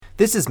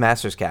This is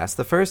Masters Cast,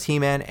 the first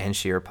He-Man and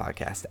She-Ra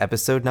podcast,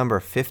 episode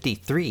number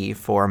 53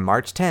 for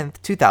March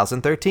 10th,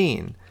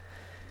 2013.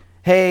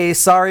 Hey,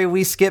 sorry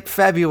we skipped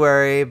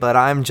February, but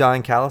I'm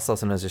John Callis,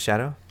 also known as The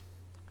Shadow.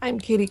 I'm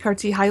Katie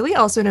Carty-Hiley,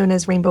 also known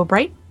as Rainbow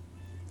Bright.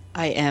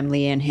 I am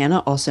Leanne Hanna,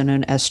 also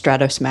known as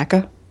Stratos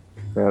Macca.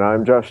 And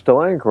I'm Josh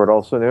DeLioncourt,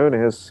 also known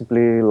as simply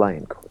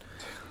Lioncourt.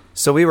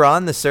 So we were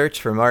on the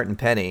search for Martin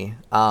Penny,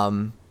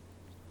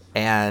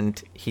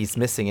 and he's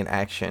missing in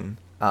action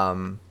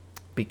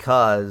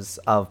because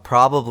of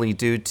probably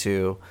due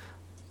to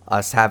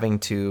us having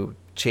to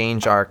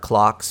change our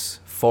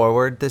clocks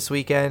forward this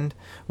weekend,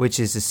 which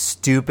is a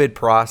stupid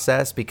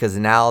process because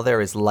now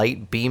there is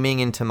light beaming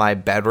into my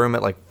bedroom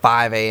at like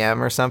 5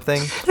 a.m. or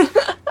something,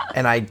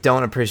 and I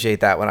don't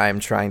appreciate that when I am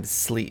trying to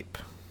sleep.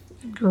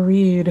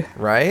 Agreed.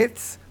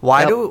 Right?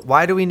 Why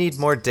do we need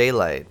more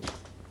daylight?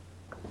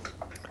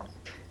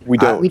 We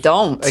don't. We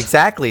don't.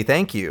 Exactly.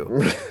 Thank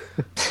you.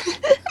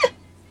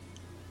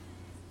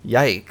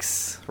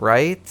 Yikes.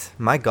 Right?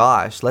 My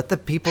gosh. Let the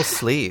people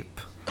sleep.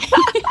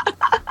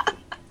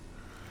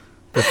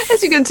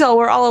 As you can tell,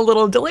 we're all a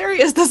little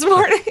delirious this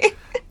morning.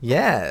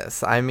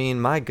 Yes. I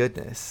mean, my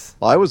goodness.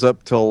 I was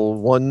up till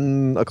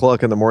 1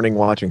 o'clock in the morning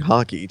watching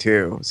hockey,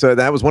 too. So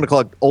that was 1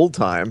 o'clock old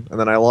time, and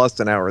then I lost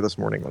an hour this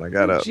morning when I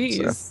got up.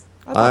 Jeez.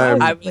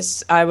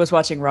 So. I was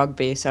watching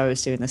rugby, so I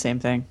was doing the same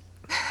thing.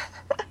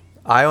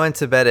 I went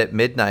to bed at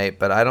midnight,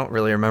 but I don't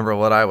really remember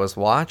what I was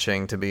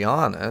watching, to be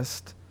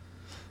honest.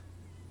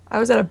 I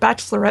was at a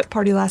bachelorette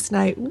party last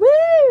night. Woo!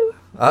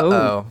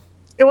 Uh-oh.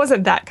 It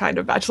wasn't that kind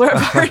of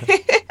bachelorette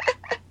party.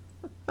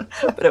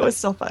 But it was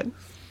still fun.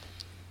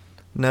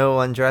 No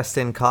one dressed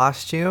in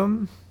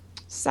costume?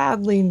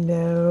 Sadly,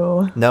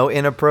 no. No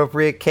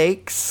inappropriate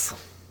cakes?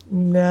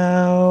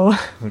 No.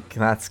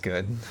 That's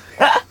good.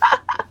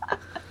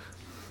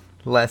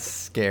 Less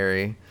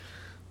scary.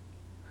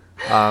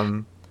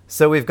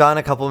 So we've gone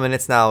a couple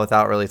minutes now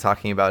without really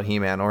talking about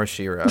He-Man or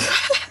She-Ra.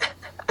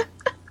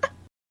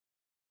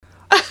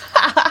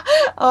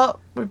 Oh,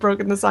 we've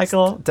broken the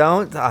cycle.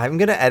 I'm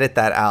going to edit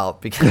that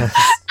out because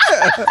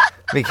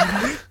we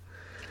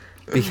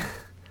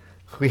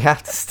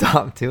have to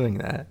stop doing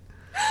that.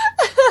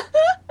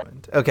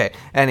 Okay,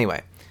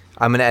 anyway,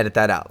 I'm going to edit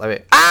that out.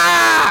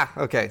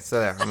 Okay, so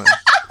there.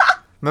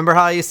 Remember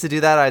how I used to do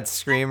that? I'd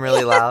scream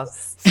really loud.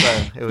 So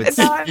it would. And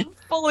now I'm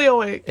fully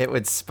awake. It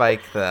would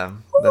spike the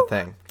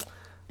thing.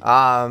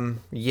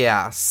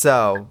 Yeah.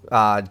 So,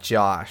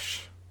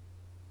 Josh.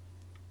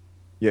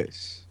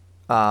 Yes.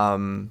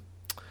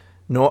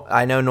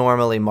 I know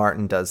normally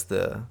Martin does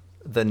the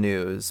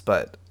news,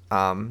 but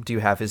do you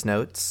have his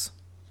notes?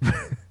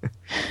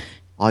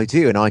 I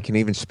do, and I can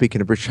even speak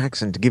in a British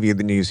accent to give you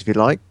the news if you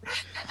like.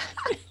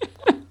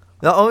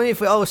 Not only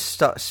if we all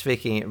start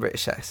speaking in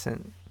British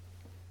accent.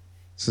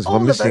 Since All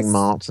we're of missing us.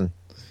 Martin.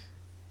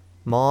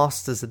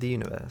 Masters of the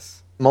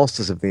Universe.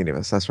 Masters of the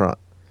Universe, that's right.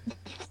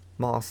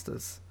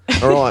 Masters.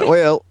 All right,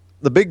 well,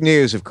 the big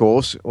news, of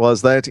course,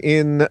 was that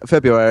in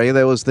February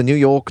there was the New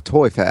York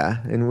Toy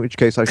Fair, in which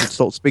case I should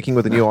start speaking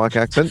with a New York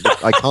accent.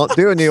 I can't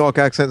do a New York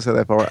accent, so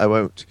therefore I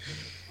won't.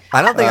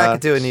 I don't think I could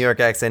do a New York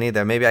accent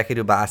either. Maybe I could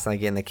do Boston,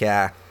 get in the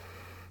car.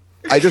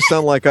 I just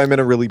sound like I'm in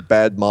a really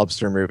bad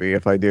mobster movie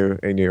if I do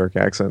a New York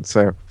accent.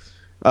 So,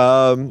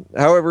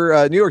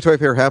 however, New York Toy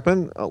Fair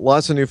happened.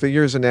 Lots of new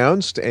figures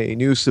announced. A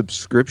new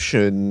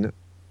subscription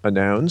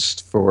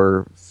announced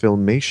for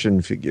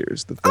Filmation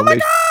figures. Oh my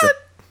God!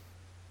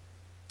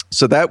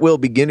 So that will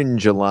begin in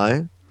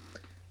July,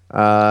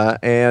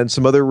 and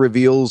some other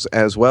reveals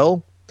as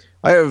well.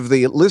 I have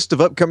the list of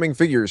upcoming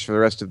figures for the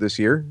rest of this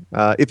year.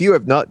 If you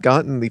have not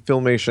gotten the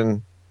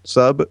Filmation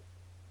sub,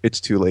 it's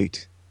too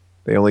late.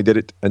 They only did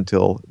it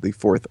until the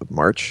 4th of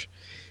March.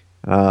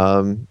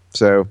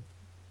 So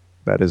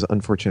that is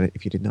unfortunate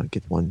if you did not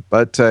get one.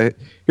 But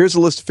here's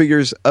a list of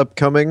figures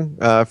upcoming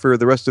for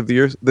the rest of the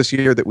year, this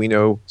year that we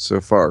know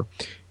so far.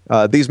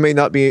 These may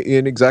not be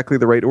in exactly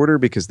the right order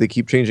because they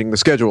keep changing the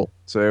schedule.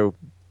 So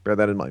bear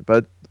that in mind.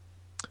 But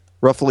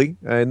roughly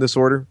in this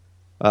order,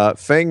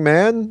 Fang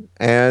Man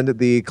and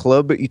the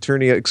Club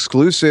Eternia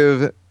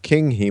exclusive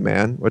King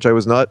He-Man, which I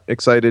was not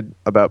excited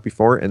about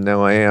before, and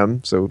now I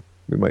am. So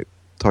we might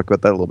talk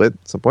about that a little bit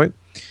at some point.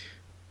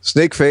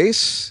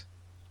 Snakeface,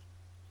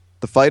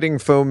 the Fighting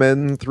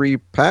Foemen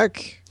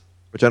 3-pack,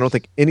 which I don't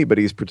think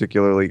anybody's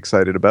particularly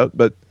excited about,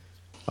 but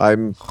I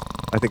think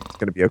it's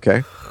going to be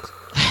okay.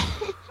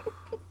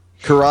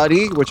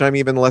 Karate, which I'm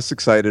even less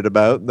excited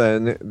about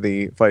than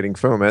the Fighting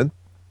Foemen,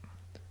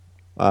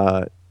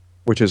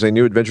 which is a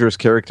New Adventures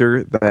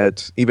character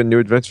that even New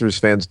Adventures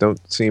fans don't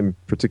seem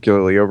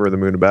particularly over the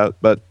moon about,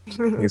 but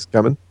he's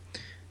coming.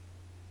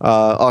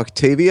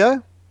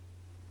 Octavia,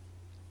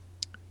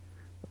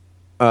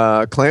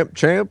 Clamp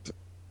Champ,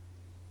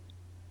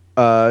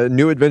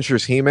 New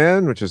Adventures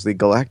He-Man, which is the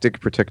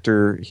Galactic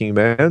Protector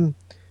He-Man,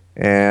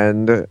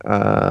 and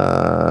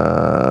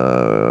I'm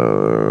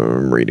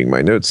reading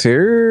my notes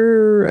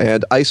here,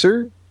 and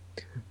Icer,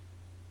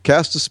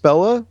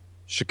 Castaspella,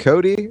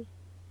 Chakotay,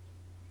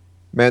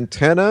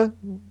 Mantana,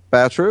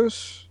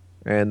 Batros,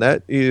 and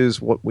that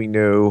is what we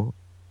know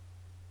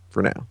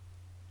for now.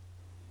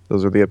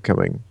 Those are the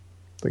upcoming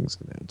things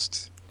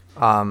announced.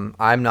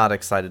 I'm not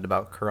excited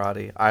about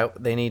Karate.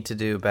 They need to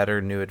do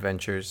better New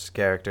Adventures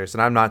characters,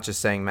 and I'm not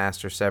just saying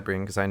Master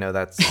Sebring because I know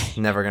that's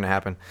never going to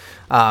happen.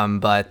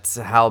 But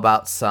how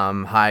about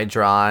some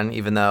Hydron?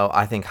 Even though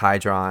I think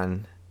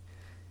Hydron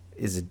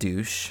is a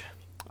douche.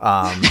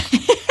 Are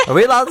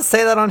we allowed to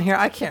say that on here?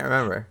 I can't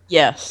remember.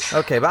 Yes.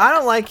 Okay, but I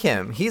don't like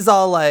him. He's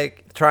all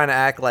like trying to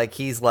act like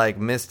he's like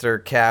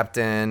Mr.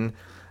 Captain,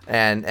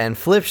 and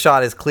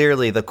Flipshot is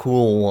clearly the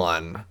cool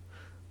one.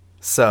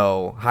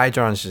 So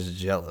Hydron's just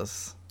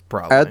jealous,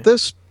 probably. At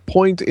this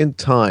point in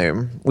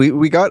time,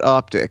 we got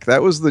Optic.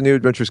 That was the New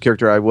Adventures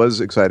character I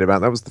was excited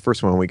about. That was the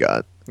first one we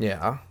got.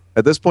 Yeah.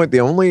 At this point,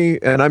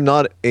 and I'm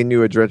not a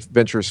New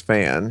Adventures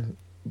fan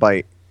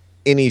by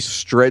any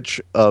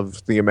stretch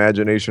of the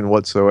imagination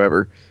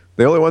whatsoever.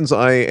 The only ones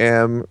I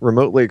am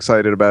remotely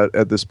excited about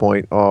at this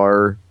point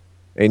are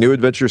a New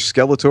Adventures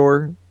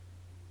Skeletor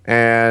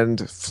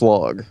and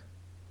Flog.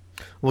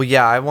 Well,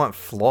 yeah, I want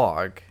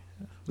Flog.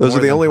 Those more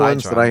are the than only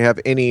ones Hydron. that I have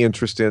any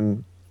interest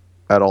in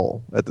at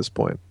all at this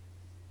point.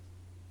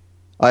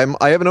 I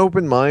have an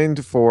open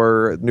mind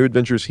for New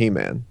Adventures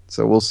He-Man,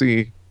 so we'll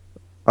see.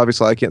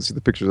 Obviously, I can't see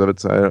the pictures of it,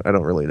 so I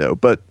don't really know.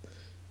 But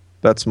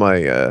that's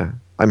my.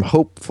 I'm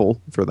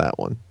hopeful for that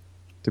one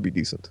to be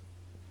decent.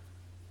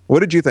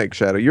 What did you think,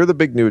 Shadow? You're the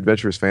big New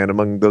Adventures fan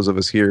among those of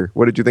us here.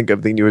 What did you think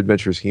of the New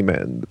Adventures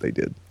He-Man that they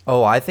did?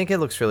 Oh, I think it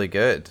looks really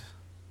good.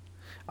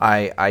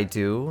 I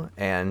do,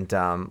 and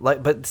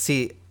but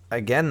see.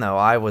 Again, though,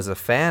 I was a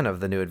fan of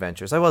the New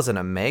Adventures. I wasn't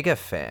a mega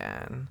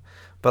fan,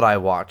 but I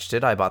watched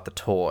it. I bought the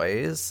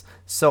toys,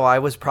 so I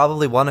was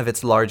probably one of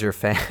its larger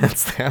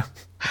fans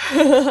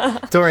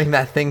during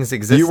that thing's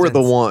existence. You were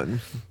the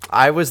one.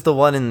 I was the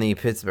one in the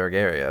Pittsburgh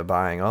area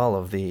buying all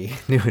of the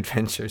New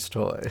Adventures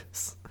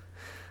toys.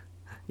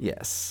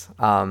 Yes.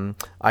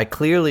 I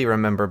clearly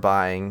remember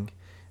buying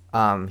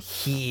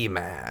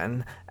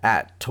He-Man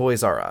at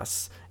Toys R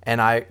Us. And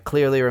I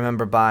clearly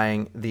remember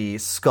buying the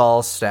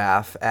Skull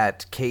Staff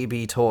at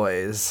KB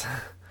Toys.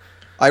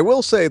 I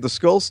will say the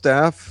Skull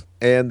Staff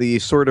and the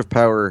Sword of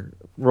Power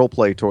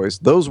roleplay toys,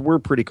 those were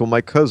pretty cool.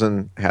 My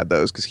cousin had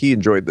those because he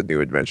enjoyed the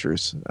New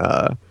Adventures.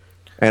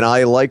 And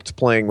I liked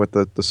playing with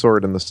the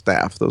sword and the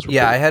staff. Those were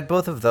I had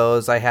both of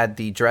those. I had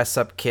the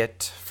dress-up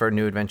kit for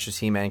New Adventures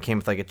He-Man. It came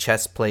with like a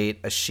chest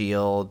plate, a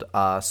shield,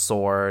 a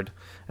sword.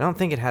 I don't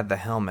think it had the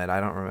helmet. I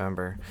don't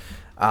remember.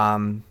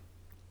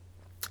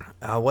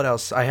 What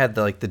else? I had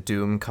the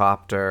Doom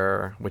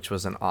Copter, which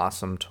was an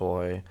awesome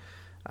toy.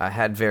 I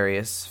had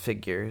various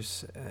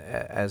figures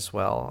as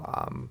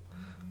well.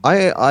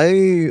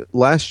 I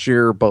last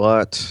year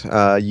bought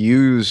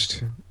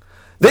used.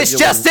 This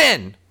just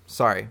in!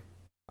 Sorry.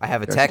 I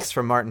have a text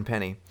from Martin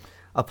Penny.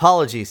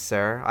 Apologies,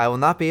 sir. I will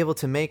not be able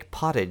to make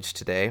pottage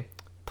today.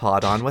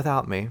 Pod on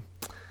without me.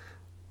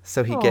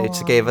 So he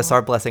gave us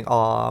our blessing.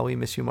 Aw, we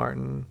miss you,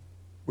 Martin.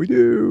 We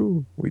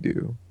do.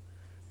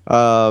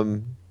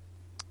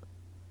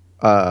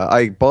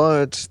 I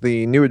bought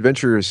the New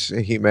Adventures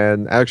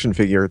He-Man action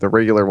figure, the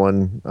regular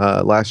one,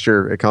 last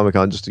year at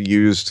Comic-Con, just a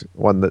used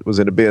one that was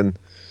in a bin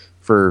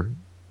for,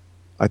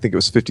 I think it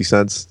was 50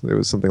 cents. It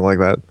was something like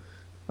that.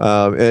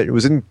 And it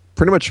was in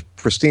pretty much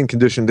pristine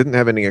condition, didn't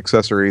have any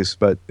accessories,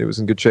 but it was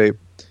in good shape.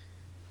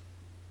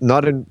 I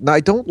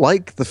don't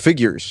like the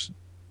figures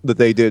that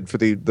they did for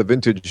the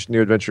vintage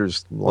New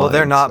Adventures line. Well,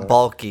 they're not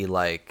bulky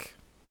like...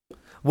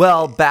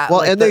 Well,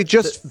 and they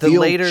just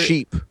feel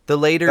cheap. The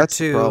later That's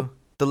two...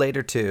 The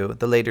later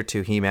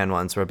two He-Man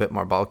ones were a bit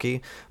more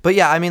bulky. But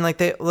yeah, I mean, like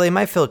they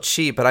might feel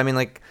cheap, but I mean,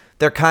 like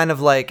they're kind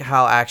of like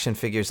how action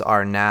figures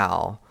are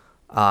now.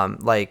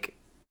 Like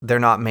they're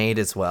not made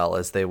as well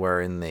as they were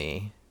in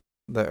the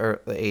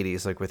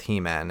 80s, like with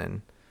He-Man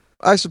and.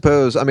 I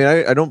suppose. I mean,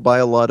 I don't buy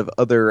a lot of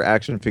other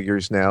action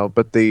figures now,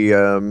 but the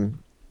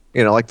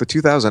like the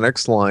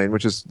 2000X line,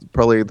 which is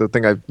probably the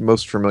thing I'm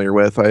most familiar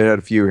with. I had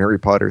a few Harry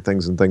Potter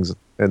things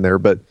in there,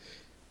 but.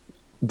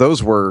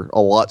 Those were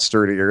a lot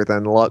sturdier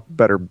than a lot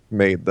better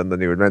made than the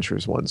New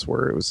Adventures ones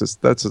were. It was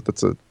just that's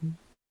a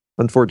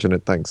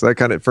unfortunate thing. So that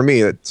kind of, for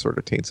me, it sort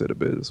of taints it a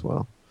bit as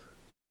well.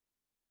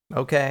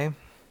 Okay.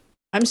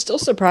 I'm still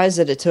surprised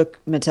that it took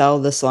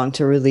Mattel this long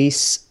to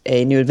release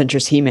a New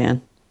Adventures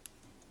He-Man.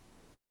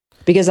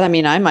 Because I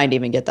mean, I might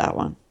even get that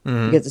one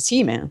because it's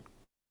He-Man.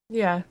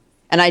 Yeah.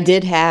 And I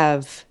did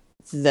have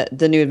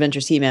the New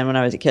Adventures He-Man when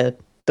I was a kid.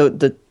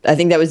 I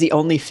think that was the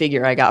only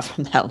figure I got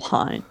from that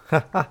line.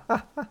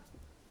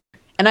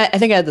 And I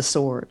think I had the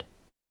sword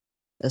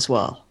as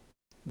well.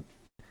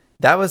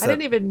 That was. I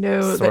didn't even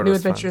know that New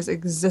Adventures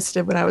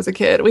existed when I was a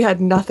kid. We had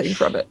nothing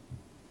from it.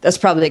 That's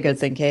probably a good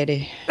thing,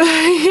 Katie.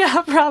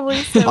 Yeah, probably.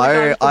 So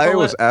I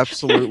was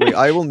absolutely.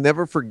 I will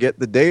never forget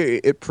the day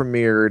it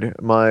premiered.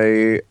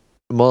 My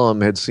mom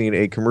had seen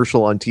a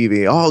commercial on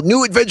TV. Oh,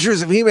 New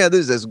Adventures of He-Man!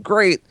 This is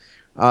great.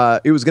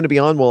 It was going to be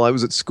on while I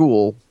was at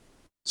school.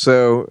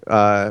 So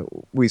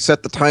we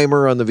set the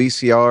timer on the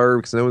VCR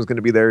because no one's going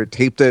to be there.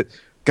 Taped it.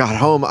 Got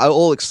home,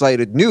 all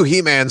excited. New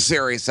He-Man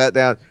series. Sat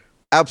down.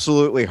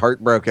 absolutely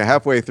heartbroken.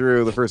 Halfway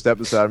through the first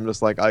episode, I'm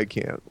just like, I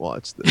can't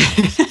watch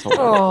this. It's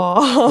horrible.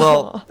 Oh.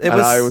 Well, it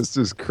was, I was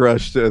just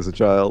crushed as a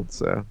child.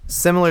 So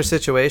similar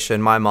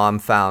situation my mom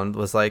found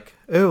was like,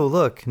 oh,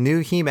 look, new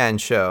He-Man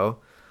show.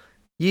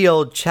 Ye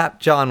old chap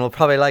John will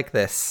probably like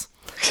this.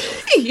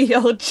 Ye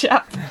old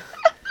chap.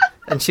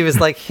 And she was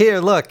like, here,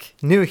 look,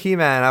 new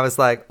He-Man. I was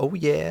like, oh,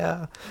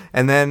 yeah.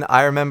 And then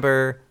I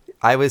remember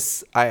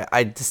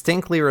I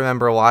distinctly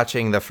remember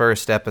watching the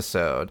first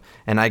episode,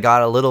 and I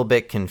got a little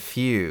bit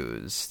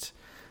confused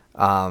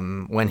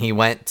when he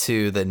went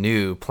to the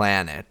new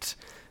planet.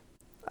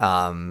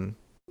 Then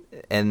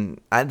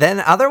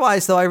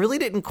otherwise, though, I really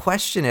didn't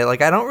question it.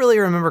 Like, I don't really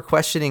remember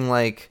questioning,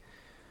 like,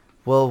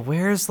 well,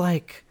 where's,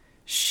 like,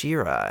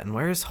 She-Ra, and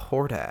where's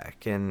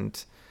Hordak,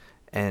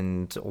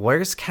 and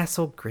where's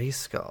Castle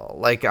Grayskull?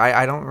 Like,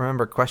 I don't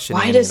remember questioning.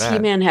 Why any does of that.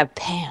 He-Man have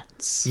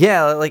pants?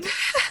 Yeah,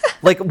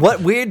 like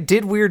what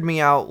did weird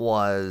me out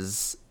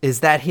is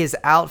that his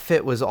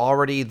outfit was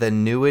already the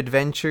New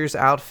Adventures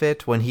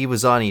outfit when he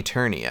was on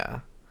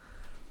Eternia.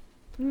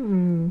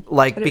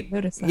 Like, I didn't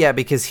notice that. yeah,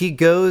 because he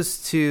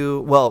goes to,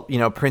 well, you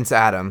know, Prince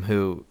Adam,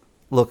 who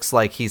looks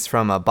like he's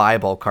from a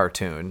Bible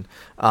cartoon,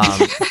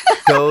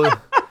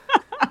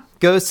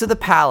 goes to the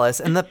palace,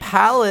 and the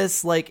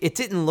palace, like, it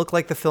didn't look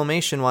like the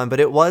Filmation one,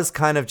 but it was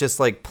kind of just,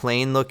 like,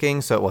 plain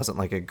looking, so it wasn't,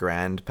 like, a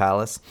grand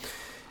palace.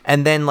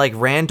 And then, like,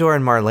 Randor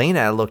and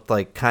Marlena looked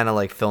like kind of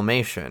like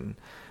Filmation.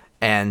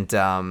 And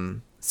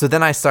so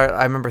then I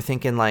remember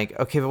thinking, like,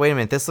 okay, but wait a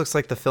minute, this looks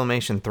like the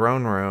Filmation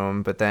throne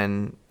room, but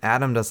then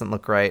Adam doesn't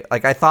look right.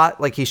 Like, I thought,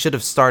 like, he should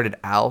have started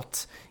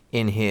out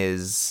in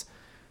his,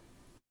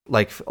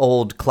 like,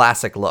 old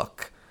classic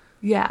look.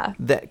 Yeah.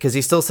 Because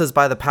he still says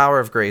by the power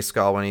of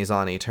Grayskull when he's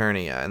on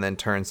Eternia, and then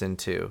turns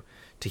into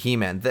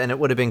He-Man. Then it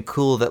would have been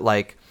cool that,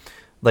 like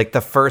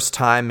the first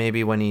time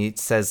maybe when he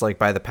says, like,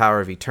 by the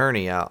power of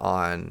Eternia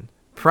on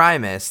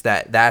Primus,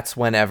 that's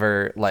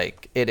whenever,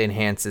 like, it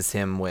enhances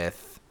him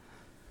with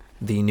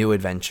the New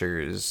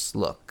Adventures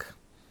look.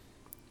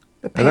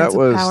 The and that pants of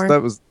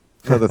was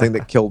power. another thing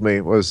that killed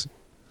me was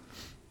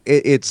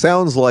it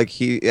sounds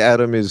like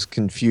Adam is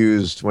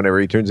confused whenever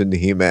he turns into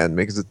He-Man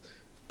because it's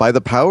by the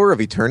power of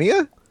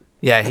Eternia.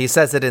 Yeah, he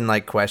says it in,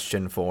 like,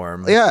 question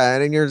form. Yeah,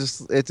 and you're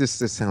it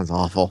sounds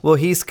awful. Well,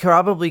 he's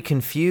probably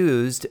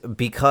confused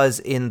because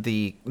in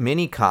the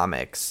mini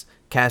comics,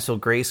 Castle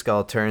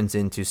Grayskull turns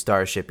into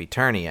Starship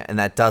Eternia, and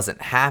that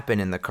doesn't happen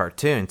in the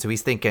cartoon. So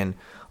he's thinking,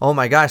 oh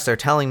my gosh, they're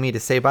telling me to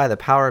say by the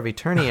power of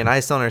Eternia, and I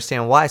just don't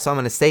understand why, so I'm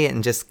going to say it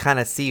and just kind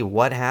of see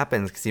what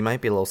happens, because he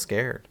might be a little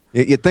scared.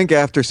 You'd think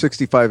after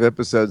 65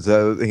 episodes,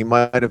 though, he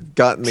might have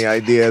gotten the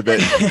idea that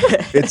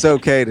it's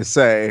okay to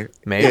say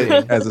Maybe.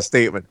 it as a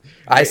statement.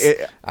 I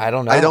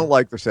don't know. I don't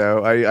like the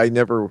show. I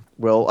never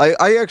will.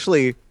 I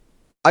actually,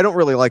 I don't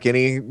really like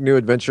any New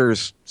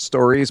Adventures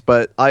stories,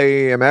 but I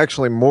am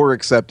actually more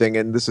accepting,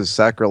 and this is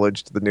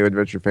sacrilege to the New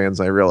Adventure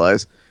fans, I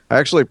realize. I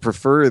actually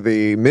prefer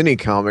the mini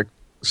comic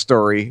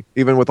story,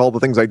 even with all the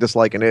things I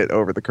dislike in it,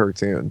 over the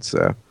cartoon.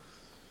 So,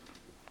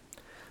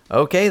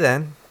 Okay,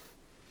 then.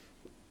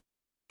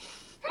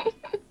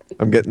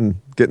 I'm getting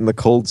the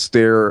cold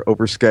stare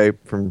over Skype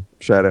from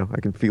Shadow.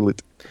 I can feel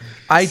it.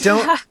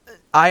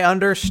 I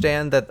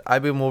understand that. I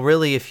mean, well,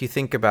 really, if you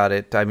think about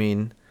it, I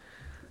mean,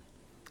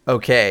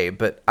 okay,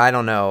 but I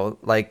don't know,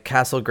 like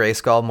Castle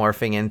Grayskull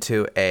morphing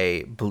into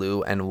a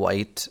blue and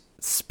white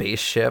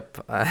spaceship.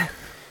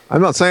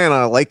 I'm not saying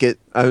I like it.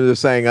 I'm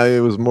just saying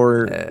it's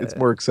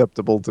more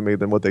acceptable to me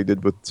than what they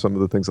did with some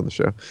of the things on the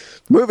show.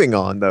 Moving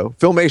on, though,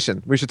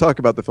 Filmation. We should talk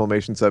about the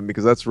Filmation 7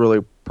 because that's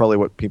really probably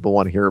what people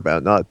want to hear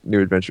about, not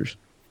New Adventures.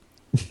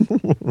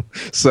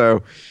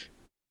 So,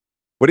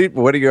 what do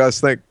you guys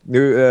think?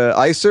 New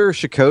Iser,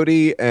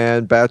 Chakotay,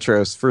 and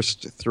Batros,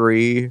 first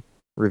three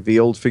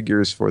revealed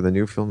figures for the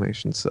new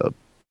Filmation sub.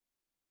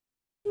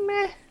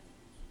 Meh.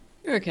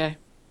 Okay.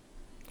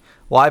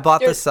 Well, I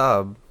bought the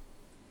sub,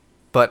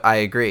 but I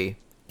agree.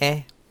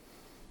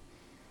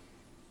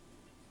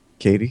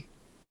 Katie?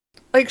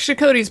 Like,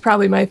 Chakotay's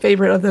probably my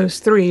favorite of those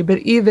three, but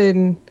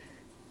even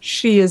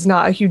she is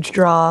not a huge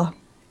draw.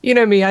 You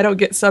know me, I don't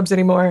get subs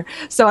anymore,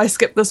 so I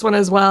skipped this one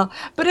as well.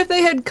 But if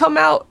they had come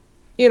out,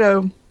 you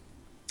know,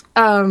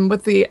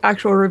 with the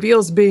actual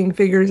reveals being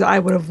figures I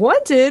would have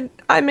wanted,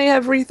 I may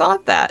have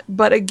rethought that.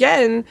 But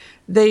again,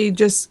 they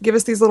just give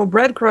us these little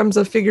breadcrumbs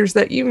of figures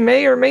that you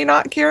may or may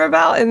not care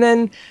about, and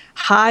then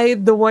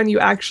hide the one you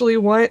actually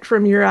want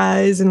from your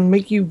eyes and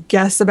make you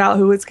guess about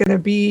who it's going to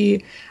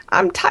be.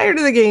 I'm tired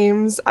of the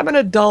games. I'm an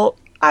adult.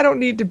 I don't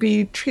need to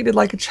be treated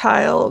like a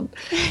child.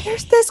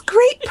 There's this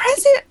great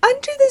present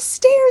under the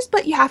stairs,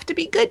 but you have to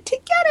be good to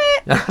get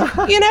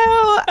it. You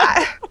know,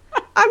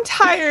 I'm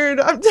tired.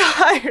 I'm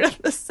tired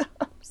of the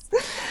subs.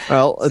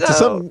 Well,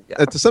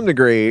 to some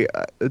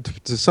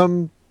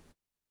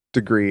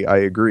degree, I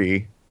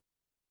agree.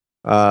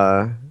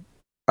 I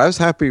was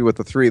happy with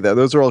the three, though.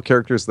 Those are all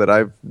characters that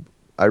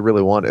I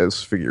really want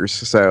as figures.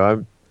 So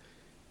I'm.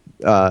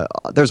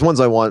 There's ones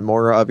I want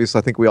more. Obviously,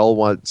 I think we all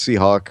want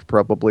Seahawk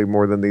probably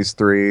more than these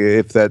three,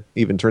 if that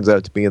even turns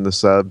out to be in the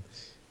sub.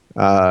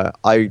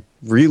 I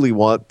really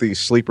want the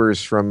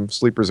sleepers from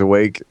Sleepers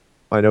Awake.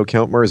 I know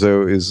Count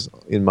Marzo is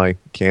in my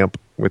camp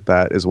with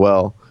that as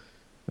well.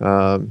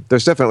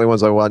 There's definitely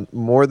ones I want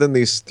more than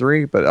these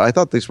three, but I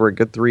thought these were a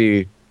good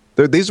three.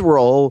 These were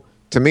all,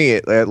 to me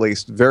at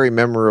least, very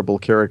memorable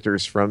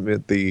characters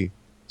from the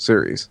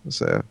series.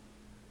 So,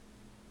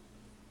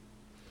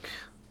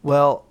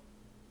 well,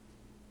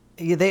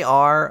 yeah, they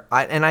are,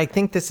 and I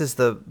think this is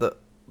the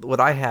what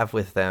I have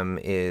with them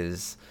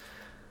is,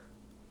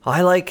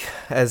 I like,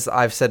 as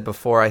I've said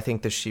before, I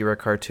think the She-Ra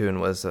cartoon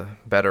was a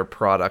better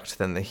product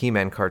than the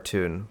He-Man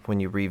cartoon when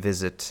you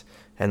revisit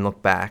and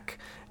look back.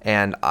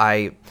 And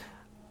I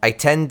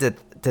tend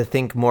to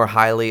think more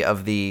highly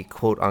of the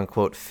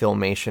quote-unquote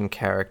Filmation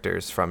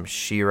characters from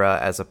She-Ra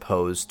as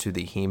opposed to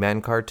the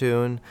He-Man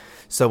cartoon.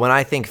 So when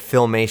I think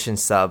Filmation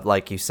sub,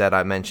 like you said,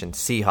 I mentioned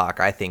Seahawk,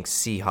 I think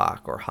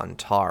Seahawk or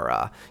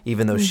Huntara,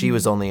 even though she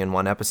was only in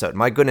one episode.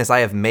 My goodness, I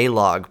have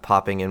Maylog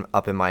popping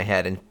up in my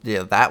head, and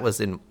that was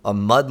in a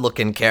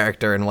mud-looking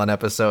character in one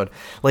episode.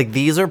 Like,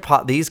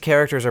 these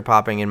characters are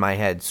popping in my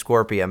head.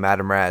 Scorpia,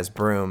 Madame Raz,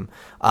 Broom,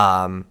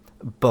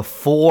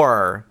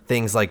 before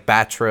things like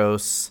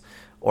Batros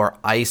or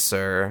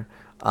Icer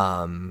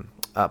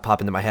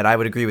pop into my head. I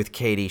would agree with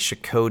Katie.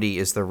 Shakoti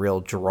is the real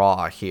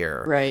draw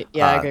here. Right.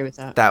 Yeah, I agree with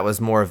that. That was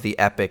more of the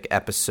epic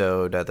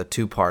episode, the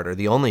two-parter,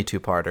 the only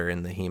two-parter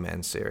in the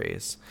He-Man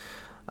series.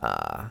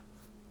 I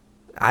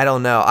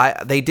don't know.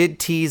 They did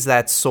tease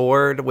that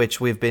sword, which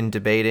we've been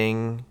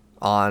debating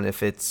on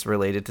if it's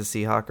related to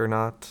Seahawk or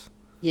not.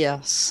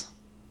 Yes.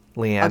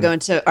 Leanne.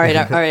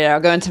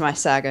 I'll go into my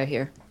saga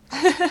here.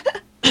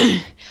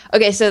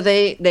 Okay, so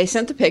they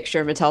sent the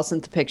picture. Mattel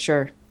sent the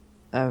picture.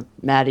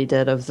 Maddie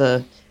did, of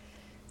the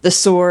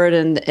sword,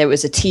 and it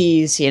was a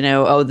tease.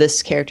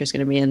 This character is going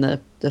to be in the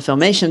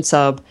Filmation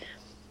sub.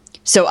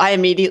 So I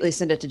immediately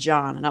sent it to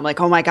John, and I'm like,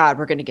 oh my god,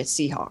 we're going to get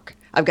Seahawk.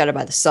 I've got to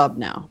buy the sub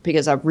now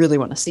because I really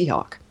want a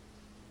Seahawk.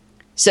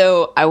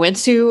 So I went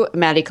to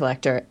Maddie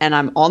Collector, and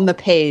I'm on the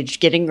page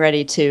getting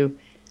ready to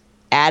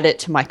add it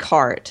to my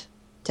cart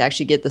to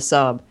actually get the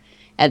sub,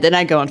 and then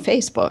I go on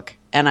Facebook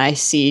and I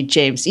see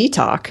James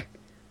Eatock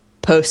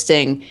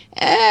posting,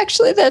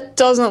 actually, that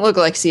doesn't look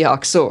like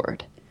Seahawk's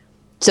sword.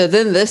 So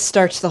then this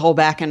starts the whole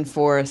back and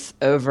forth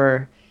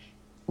over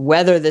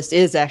whether this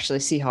is actually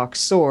Seahawk's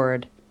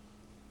sword.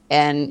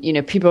 And,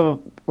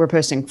 people were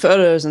posting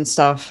photos and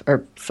stuff,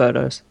 or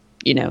photos,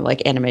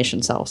 like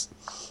animation cells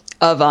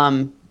of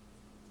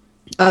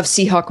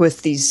Seahawk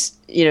with these,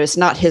 it's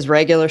not his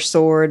regular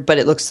sword, but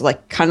it looks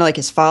like kind of like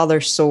his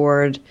father's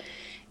sword.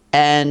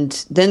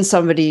 And then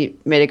somebody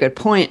made a good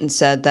point and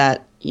said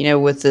that,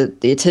 with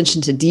the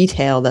attention to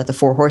detail that the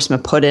Four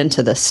Horsemen put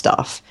into this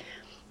stuff,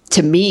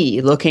 to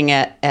me, looking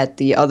at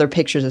the other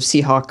pictures of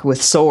Seahawk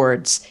with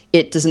swords,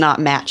 it does not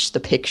match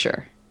the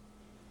picture,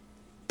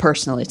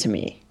 personally, to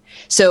me.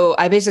 So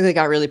I basically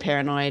got really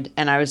paranoid,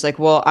 and I was like,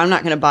 well, I'm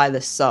not going to buy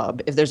this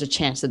sub if there's a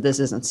chance that this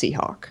isn't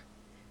Seahawk.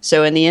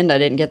 So in the end, I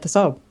didn't get the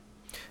sub.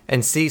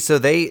 And see, so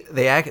they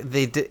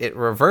did it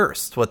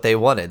reversed what they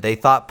wanted. They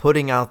thought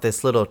putting out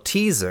this little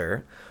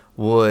teaser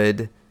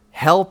would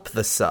help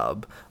the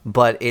sub,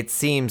 but it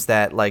seems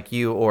that, like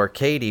you or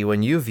Katie,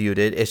 when you viewed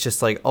it, it's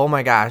just like, oh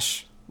my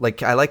gosh,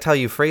 like, I liked how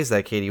you phrased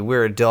that, Katie.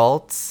 We're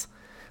adults.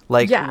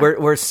 Like, yeah.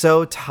 We're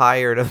so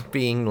tired of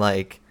being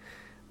like,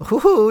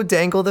 ooh,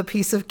 dangle the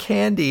piece of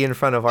candy in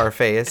front of our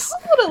face.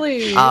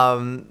 Totally.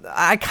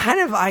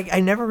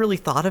 I never really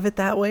thought of it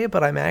that way,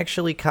 but I'm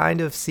actually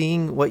kind of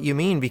seeing what you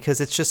mean, because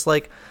it's just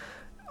like,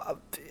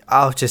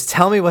 just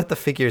tell me what the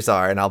figures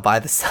are and I'll buy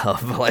the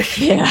sub. Like,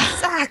 yeah,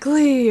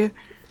 exactly.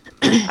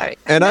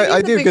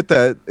 I do get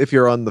that if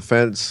you're on the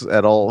fence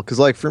at all, because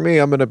like for me,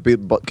 I'm going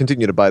to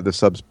continue to buy the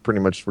subs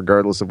pretty much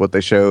regardless of what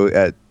they show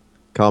at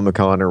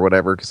Comic-Con or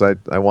whatever, because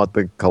I want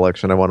the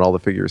collection, I want all the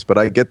figures. But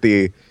I get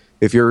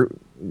if you're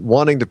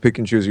wanting to pick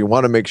and choose, you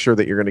want to make sure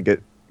that you're going to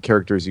get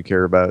characters you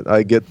care about.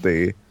 I get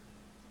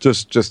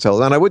just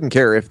tell, and I wouldn't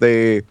care if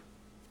it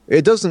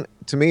doesn't,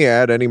 to me,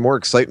 add any more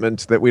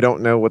excitement that we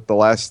don't know what the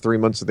last 3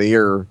 months of the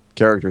year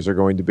characters are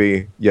going to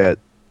be yet,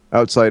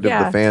 outside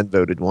of the fan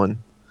voted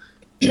one.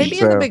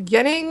 Maybe in the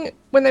beginning,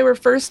 when they were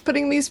first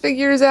putting these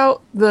figures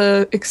out,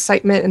 the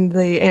excitement and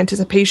the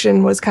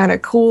anticipation was kind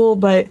of cool,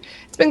 but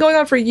it's been going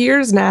on for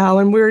years now,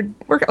 and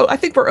I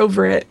think we're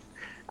over it.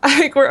 I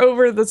think we're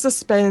over the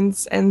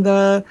suspense and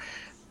the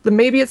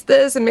maybe it's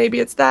this and maybe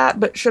it's that,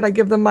 but should I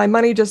give them my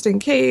money just in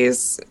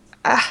case?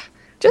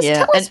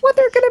 Tell us what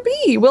they're going to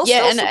be. We'll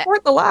still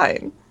support the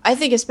line. I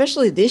think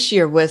especially this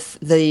year with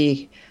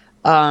the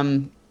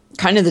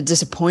kind of the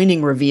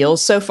disappointing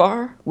reveals so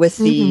far with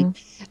the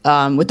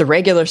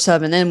regular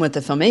sub and then with the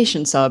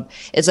Filmation sub,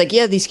 it's like,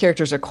 yeah, these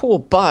characters are cool,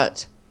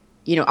 but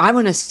I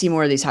want to see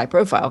more of these high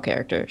profile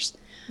characters.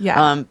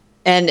 Yeah.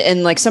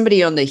 And like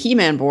somebody on the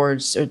He-Man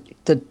boards, or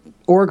the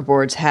org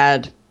boards,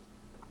 had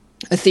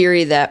a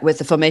theory that with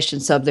the Filmation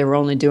sub they were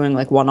only doing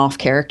like one-off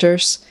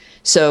characters,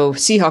 so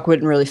Seahawk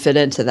wouldn't really fit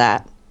into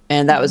that.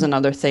 And that was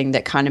another thing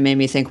that kind of made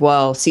me think,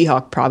 well,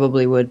 Seahawk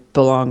probably would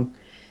belong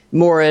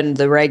more in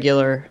the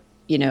regular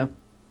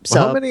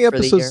sub how many for the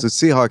year. episodes does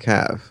Seahawk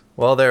have?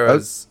 Well, there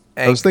was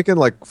I was thinking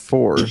like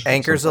 4.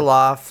 Anchors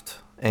Aloft,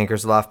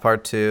 Anchors Aloft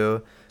Part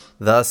 2,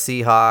 The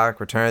Seahawk,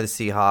 Return of the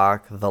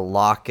Seahawk, The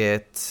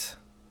Locket,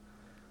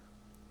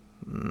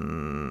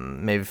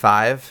 maybe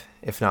 5,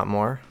 if not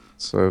more.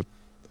 So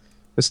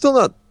it's still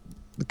not,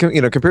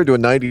 compared to a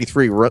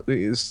 93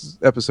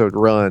 episode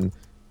run,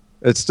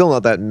 it's still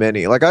not that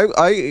many. Like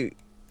I'm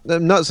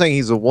not saying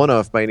he's a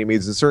one-off by any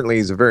means, and certainly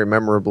he's a very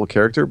memorable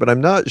character, but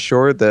I'm not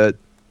sure that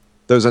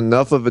there's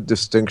enough of a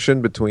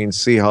distinction between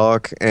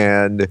Seahawk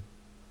and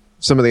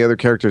some of the other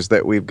characters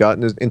that we've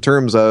gotten in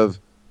terms of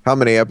how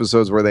many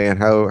episodes were they and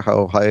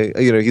how high.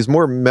 He's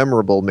more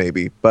memorable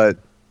maybe, but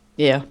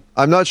Yeah.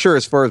 I'm not sure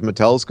as far as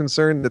Mattel's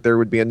concerned that there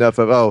would be enough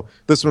of,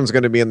 this one's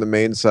going to be in the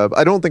main sub.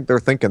 I don't think they're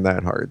thinking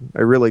that hard.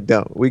 I really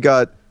don't. We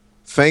got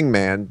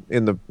Fangman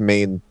in the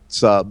main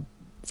sub,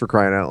 for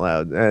crying out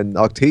loud, and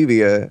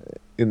Octavia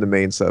in the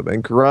main sub,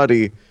 and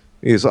Karate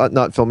is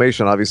not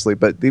Filmation obviously,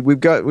 but we've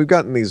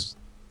gotten these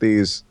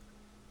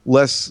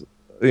less,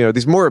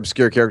 these more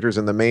obscure characters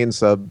in the main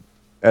sub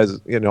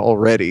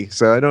already.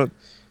 So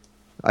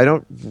I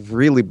don't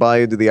really buy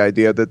into the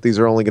idea that these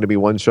are only going to be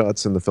one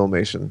shots in the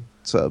Filmation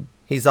sub.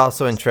 He's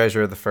also in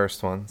Treasure of the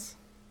First Ones.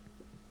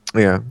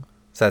 Yeah.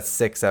 So that's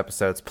 6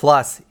 episodes.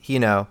 Plus, he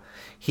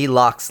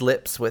locks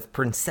lips with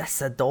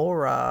Princess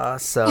Dora.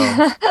 So,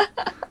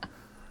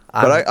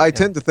 but I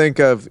tend to think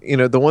of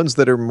the ones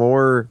that are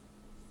more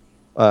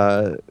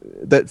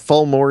that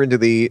fall more into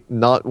the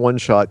not one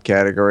shot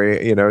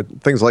category.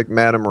 Things like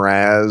Madame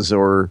Raz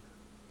or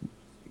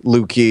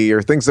Lukey,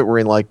 or things that were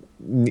in like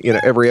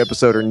every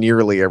episode or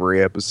nearly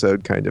every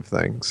episode kind of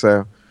thing.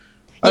 So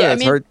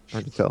it's hard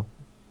to tell.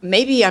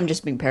 Maybe I'm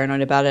just being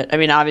paranoid about it. I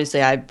mean,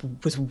 obviously, I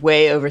was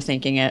way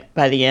overthinking it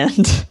by the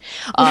end.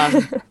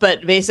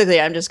 But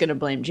basically, I'm just going to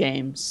blame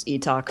James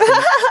Etok for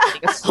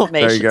being a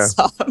Filmation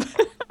sub.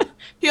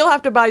 He'll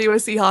have to buy you a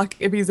Seahawk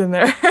if he's in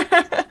there.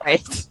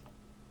 Right.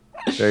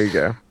 There you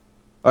go.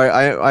 All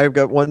right, I've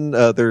got one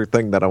other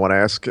thing that I want to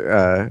ask,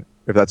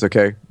 if that's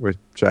okay with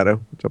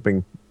Shadow,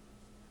 jumping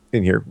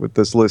in here with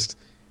this list.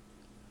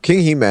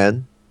 King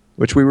He-Man,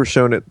 which we were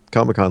shown at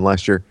Comic-Con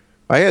last year,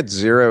 I had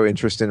zero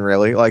interest in,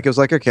 really. Like, it was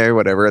like, okay,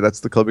 whatever, that's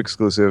the club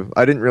exclusive.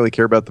 I didn't really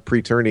care about the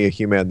Preternia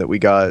He-Man that we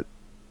got,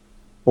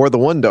 or the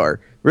Wondar.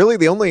 Really,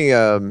 the only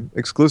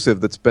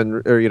exclusive that's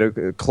been,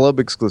 club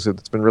exclusive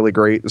that's been really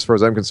great, as far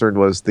as I'm concerned,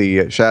 was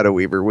the Shadow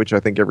Weaver, which I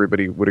think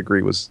everybody would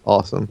agree was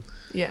awesome.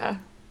 Yeah.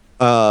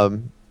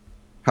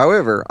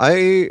 However,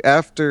 I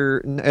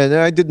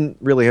didn't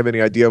really have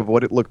any idea of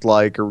what it looked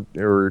like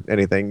or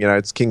anything.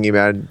 It's King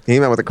He-Man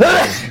with a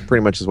crown,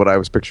 pretty much is what I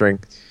was picturing.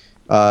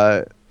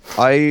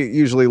 I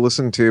usually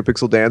listen to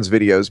Pixel Dan's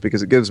videos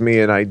because it gives me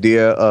an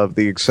idea of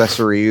the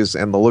accessories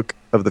and the look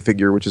of the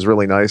figure, which is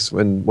really nice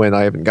when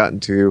I haven't gotten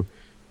to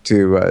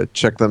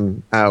check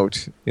them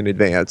out in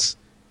advance.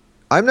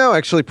 I'm now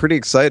actually pretty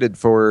excited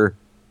for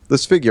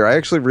this figure. I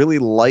actually really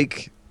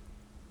like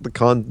the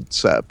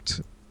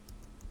concept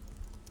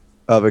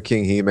of a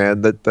King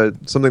He-Man, that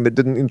something that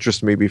didn't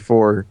interest me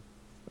before.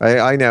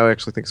 I now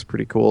actually think it's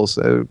pretty cool,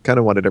 so kind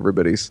of wanted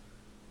everybody's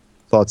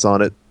thoughts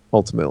on it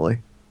ultimately,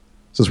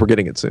 since we're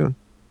getting it soon.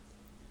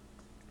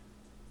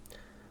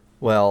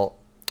 Well,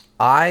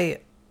 I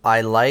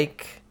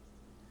like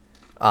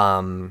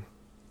I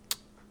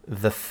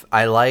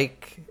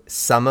like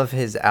some of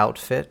his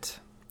outfit.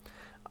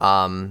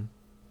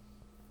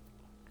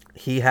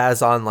 He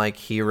has on like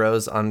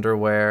Heroes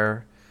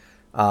underwear.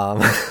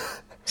 And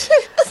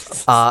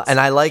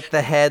I like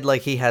the head,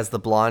 like he has the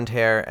blonde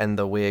hair and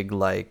the wig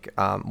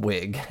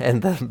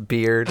and the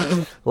beard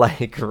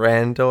like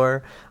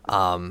Randor.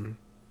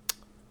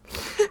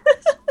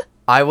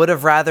 I would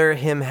have rather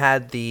him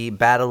had the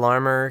battle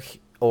armor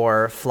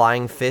or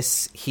Flying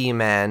Fists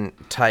He-Man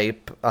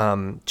type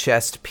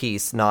chest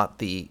piece, not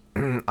the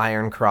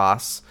Iron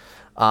Cross.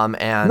 No.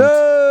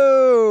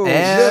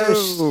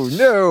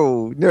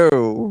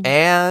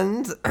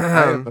 And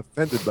I am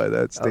offended by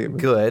that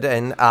statement. Good.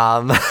 And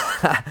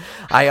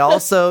I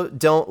also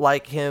don't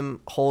like him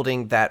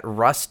holding that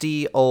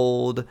rusty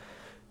old,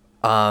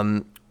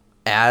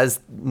 as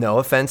no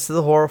offense to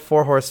the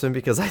Four Horsemen,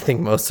 because I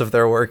think most of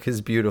their work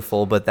is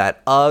beautiful, but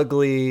that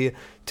ugly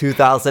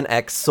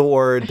 2000X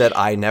sword that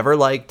I never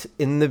liked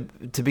to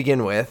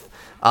begin with.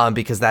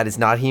 Because that is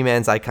not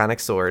He-Man's iconic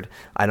sword.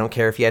 I don't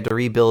care if he had to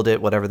rebuild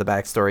it, whatever the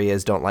backstory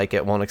is, don't like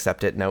it, won't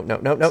accept it. No. Well,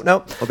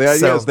 the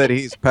idea is that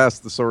he's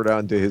passed the sword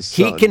on to his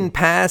son. He can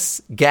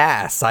pass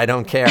gas. I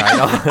don't care. I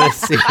don't want to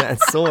see that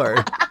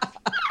sword.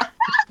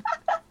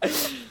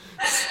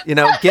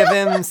 Give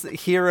him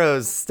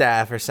Heroes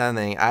staff or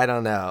something. I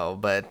don't know.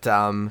 But,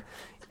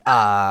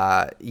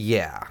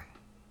 yeah.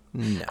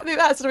 No. I think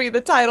that has to be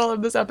the title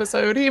of this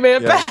episode.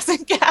 He-Man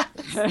passing gas.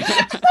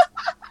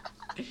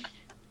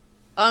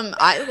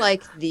 I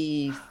like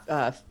the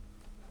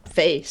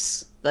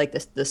face, like the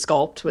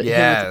sculpt with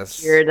him with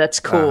the beard. That's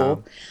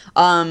cool.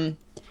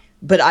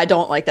 But I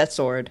don't like that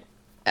sword.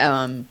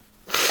 And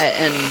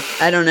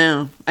I don't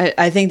know.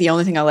 I think the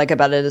only thing I like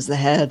about it is the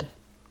head.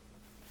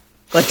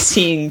 Like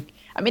seeing,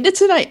 I mean,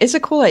 it's a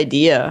cool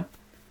idea,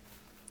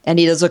 and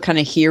he does look kind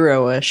of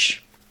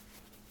hero-ish.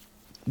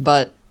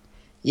 But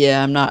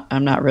yeah,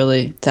 I'm not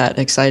really that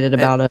excited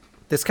about it.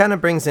 This kind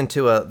of brings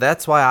into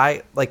that's why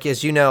I, like,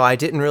 as you know, I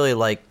didn't really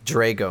like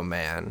Drago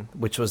Man,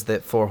 which was the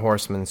Four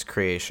Horsemen's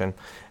creation.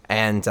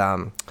 And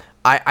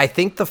I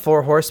think the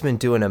Four Horsemen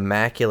do an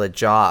immaculate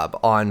job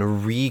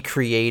on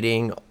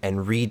recreating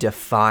and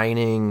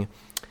redefining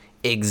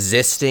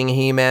existing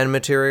He-Man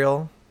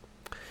material.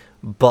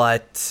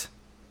 But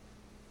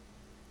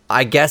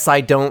I guess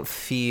I don't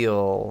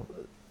feel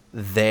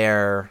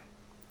their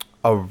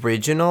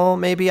original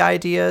maybe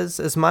ideas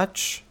as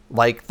much,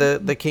 like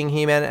the King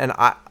He-Man. And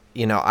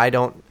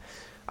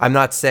I'm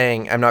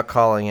not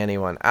calling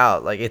anyone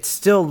out. Like, it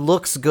still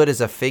looks good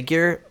as a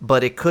figure,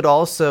 but it could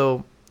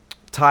also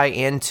tie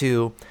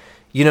into,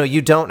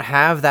 you don't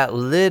have that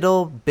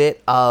little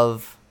bit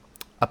of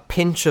a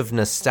pinch of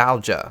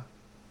nostalgia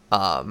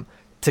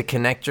to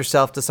connect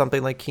yourself to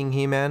something like King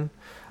He-Man.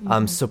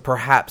 So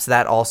perhaps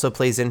that also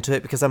plays into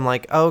it, because I'm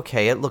like,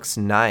 okay, it looks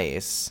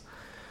nice.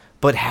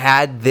 But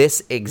had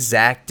this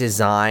exact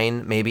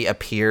design maybe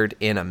appeared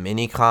in a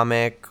mini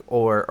comic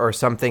or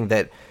something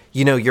that,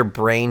 your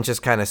brain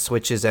just kind of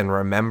switches and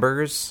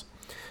remembers,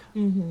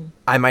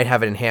 I might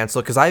have an enhanced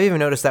look. Because I've even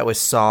noticed that with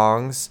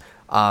songs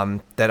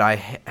that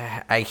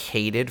I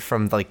hated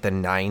from like the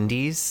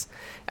 90s,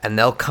 and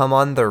they'll come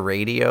on the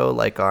radio,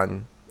 like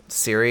on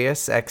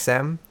Sirius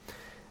XM,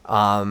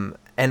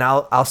 and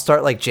I'll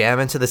start like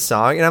jamming to the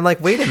song, and I'm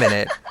like, wait a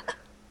minute.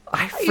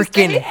 I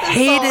freaking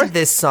hated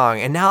this song.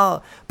 And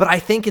now, but I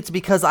think it's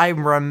because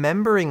I'm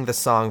remembering the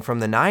song from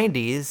the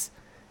 90s.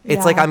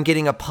 It's like I'm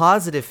getting a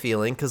positive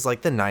feeling because,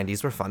 like, the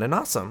 90s were fun and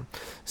awesome.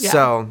 Yeah.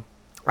 So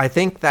I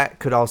think that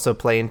could also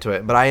play into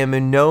it. But I am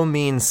in no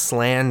means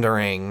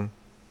slandering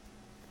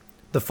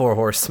the Four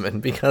Horsemen,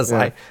 because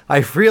I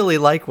really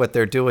like what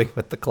they're doing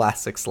with the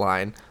classics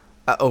line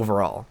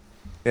overall.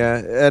 Yeah,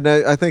 and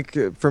I think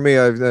for me,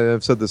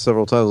 I've said this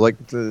several times,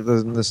 like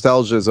the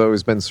nostalgia has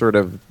always been sort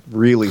of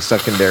really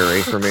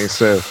secondary for me,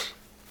 so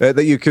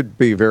that you could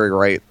be very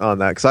right on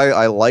that, because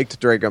I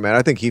liked Drago Man.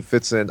 I think he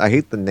fits in. I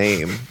hate the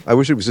name. I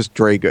wish it was just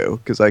Drago,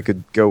 because I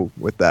could go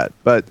with that.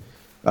 But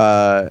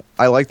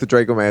I like the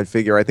Drago Man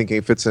figure. I think he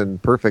fits in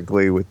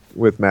perfectly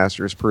with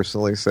Masters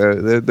personally, so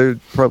there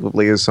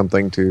probably is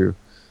something to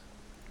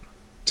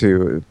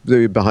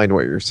behind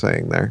what you're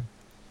saying there.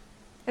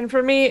 And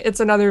for me, it's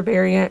another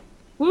variant.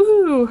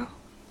 Woohoo!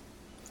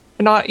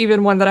 Not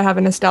even one that I have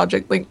a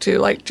nostalgic link to,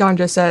 like John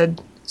just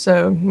said.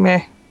 So,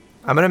 meh.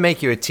 I'm going to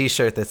make you a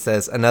t-shirt that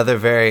says, another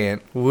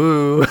variant.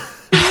 Woo!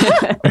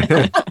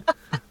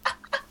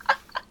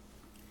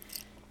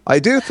 I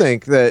do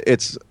think that it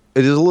is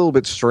a little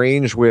bit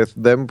strange with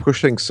them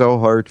pushing so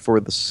hard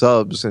for the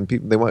subs, and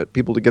they want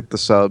people to get the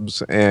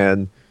subs,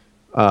 and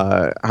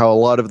how a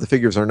lot of the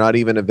figures are not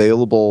even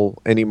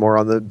available anymore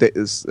on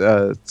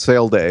the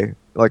sale day.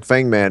 Like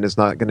Fangman is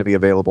not going to be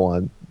available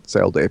on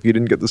sale day. If you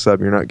didn't get the sub,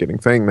 you're not getting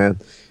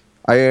Fangman.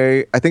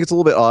 I think it's a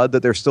little bit odd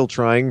that they're still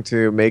trying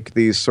to make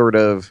these sort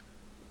of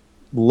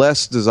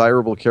less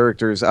desirable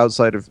characters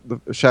outside of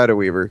the Shadow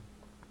Weaver.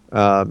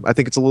 I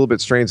think it's a little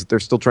bit strange that they're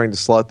still trying to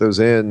slot those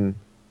in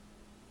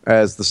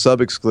as the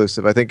sub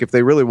exclusive. I think if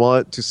they really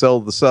want to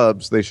sell the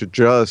subs, they should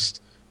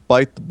just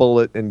bite the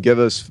bullet and give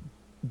us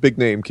big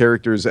name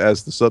characters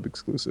as the sub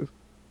exclusive.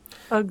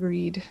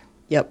 Agreed.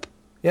 Yep.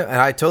 Yeah,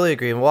 and I totally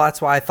agree. Well,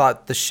 that's why I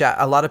thought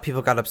a lot of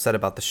people got upset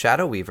about the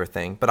Shadow Weaver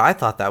thing, but I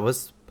thought that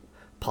was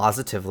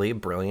positively a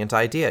brilliant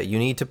idea. You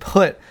need to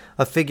put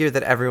a figure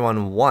that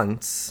everyone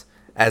wants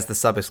as the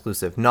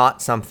sub-exclusive,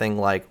 not something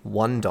like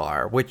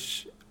Wondar,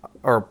 was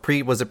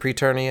it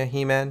Preternia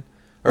He-Man?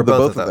 Or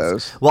both of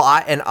those. Well,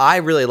 I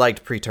really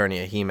liked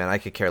Preternia He-Man. I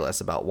could care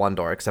less about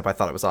Wondar, except I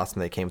thought it was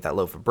awesome they came with that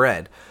loaf of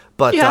bread.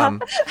 But,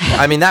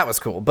 I mean, that was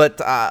cool. But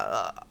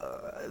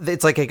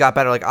it's like it got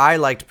better. Like, I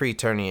liked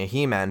Preternia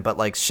He-Man, but,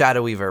 like,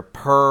 Shadow Weaver,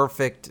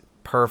 perfect.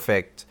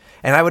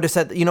 And I would have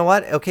said, you know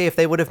what? Okay, if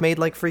they would have made,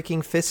 like, freaking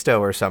Fisto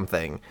or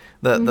something,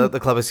 the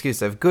club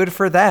exclusive, good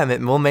for them.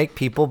 It will make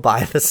people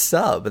buy the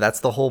sub.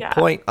 That's the whole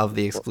point of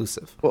the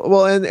exclusive.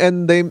 Well,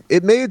 and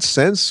it made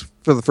sense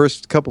for the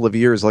first couple of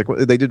years. Like,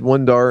 they did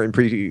Wondar and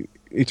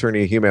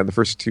Pre-Eternia He-Man the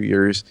first 2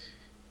 years.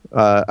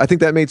 I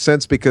think that made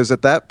sense because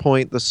at that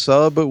point, the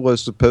sub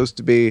was supposed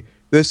to be,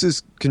 this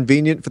is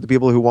convenient for the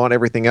people who want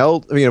everything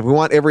else. I mean, if we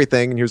want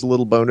everything, and here's a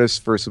little bonus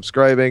for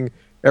subscribing,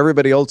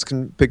 everybody else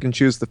can pick and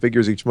choose the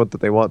figures each month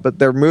that they want. But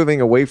they're moving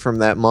away from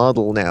that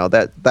model now.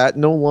 That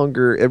no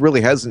longer, it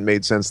really hasn't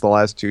made sense the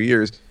last 2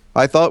 years.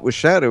 I thought with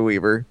Shadow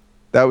Weaver,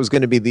 that was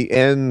going to be the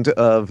end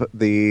of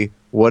the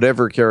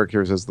whatever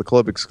characters as the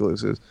club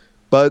exclusives.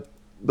 But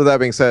with that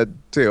being said,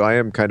 too, I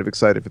am kind of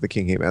excited for the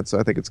King He-Man, so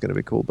I think it's going to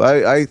be cool.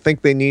 But I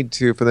think they need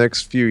to, for the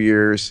next few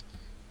years,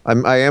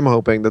 I am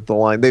hoping that the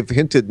line, they've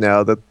hinted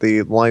now that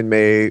the line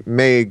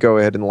may go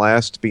ahead and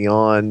last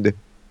beyond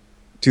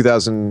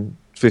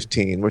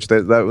 2015, which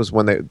that was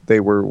when they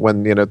were,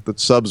 when, you know, the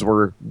subs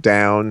were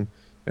down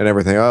and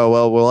everything. Oh,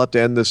 well, we'll have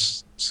to end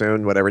this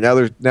soon, whatever.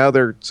 Now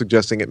they're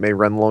suggesting it may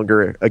run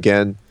longer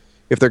again.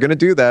 if they're going to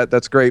do that,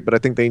 that's great. But I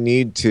think they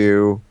need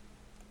to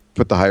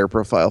put the higher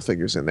profile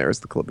figures in there as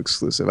the club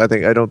exclusive. I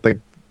don't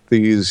think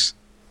these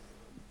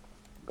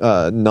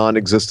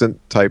non-existent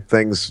type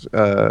things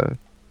are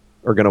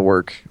going to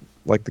work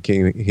like the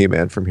King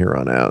He-Man from here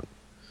on out.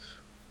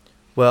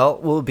 Well,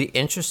 it will be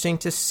interesting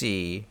to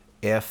see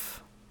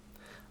if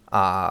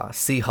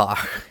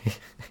Seahawk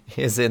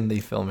is in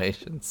the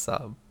Filmation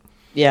sub.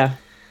 Yeah.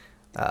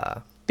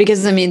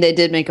 Because, I mean, they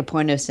did make a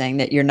point of saying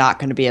that you're not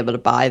going to be able to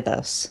buy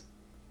this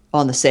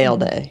on the sale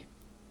day.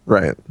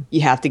 Right.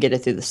 You have to get it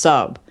through the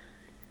sub.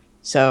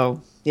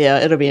 So, yeah,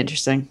 it'll be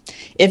interesting.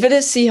 If it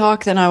is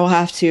Seahawk, then I will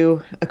have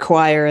to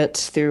acquire it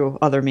through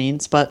other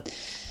means. But,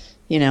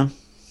 you know,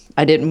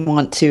 I didn't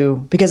want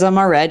to, because I'm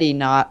already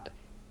not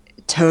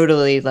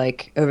totally,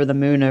 like, over the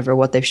moon over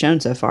what they've shown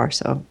so far.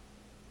 So,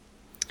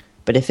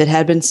 but if it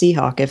had been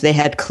Seahawk, if they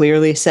had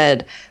clearly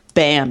said,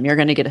 bam, you're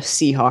going to get a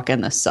Seahawk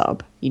in this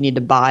sub, you need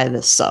to buy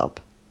this sub.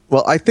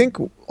 Well, I think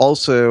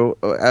also,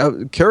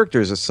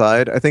 characters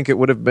aside, I think it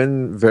would have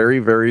been very,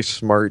 very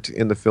smart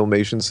in the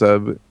Filmation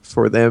sub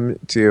for them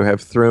to have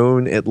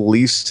thrown at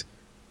least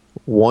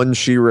one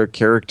She-Ra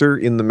character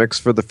in the mix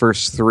for the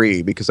first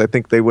three, because I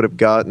think they would have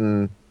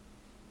gotten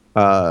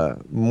a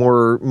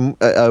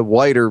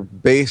wider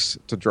base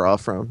to draw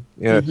from.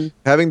 You know,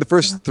 having the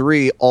first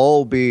three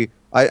all be,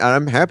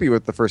 I'm happy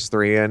with the first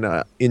three,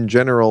 and in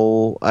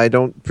general, I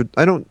don't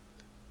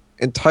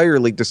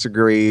entirely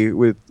disagree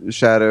with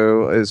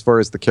Shadow as far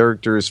as the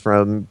characters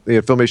from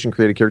Filmation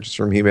created characters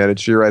from He-Man and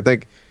She-Ra. I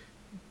think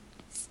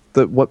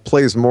that what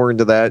plays more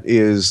into that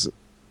is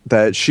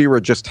that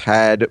She-Ra just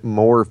had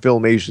more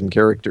Filmation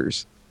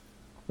characters,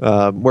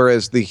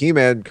 whereas the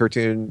He-Man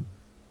cartoon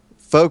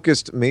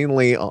focused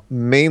mainly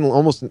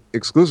almost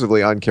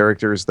exclusively on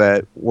characters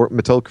that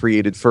Mattel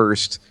created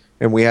first,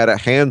 and we had a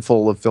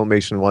handful of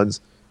Filmation ones.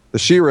 The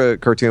She-Ra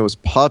cartoon was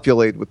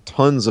populated with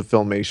tons of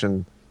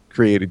Filmation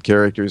created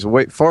characters,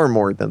 far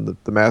more than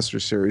the Master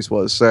Series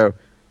was. So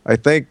I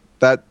think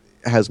that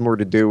has more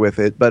to do with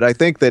it. But I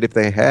think that if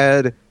they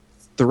had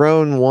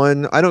thrown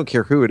one, I don't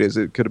care who it is,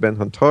 it could have been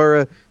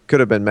Huntara, could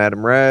have been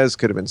Madame Raz,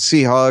 could have been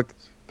Seahawk,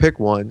 pick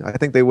one. I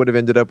think they would have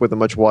ended up with a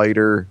much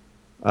wider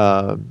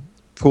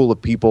pool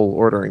of people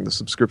ordering the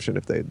subscription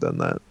if they had done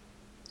that.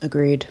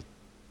 Agreed.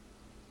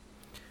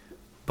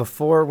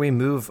 Before we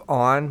move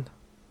on,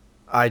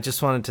 I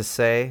just wanted to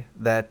say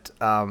that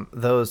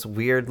those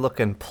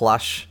weird-looking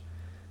plush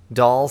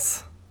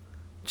dolls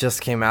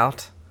just came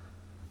out.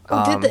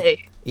 Oh, did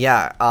they?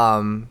 Yeah,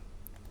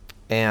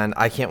 and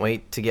I can't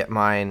wait to get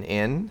mine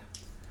in.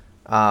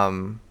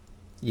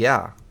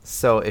 Yeah,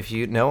 so if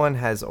no one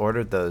has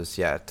ordered those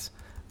yet,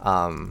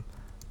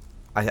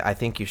 I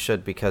think you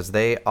should, because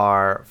they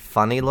are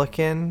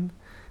funny-looking.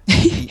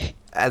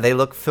 They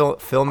look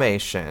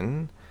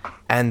Filmation.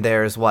 And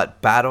there's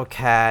Battle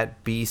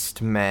Cat,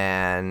 Beast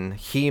Man,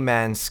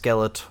 He-Man,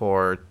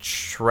 Skeletor,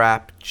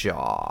 Trapjaw.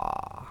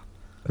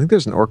 I think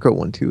there's an Orko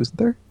one too, isn't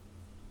there?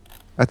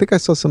 I think I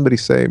saw somebody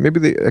say, I can't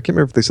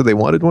remember if they said they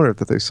wanted one or if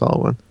they saw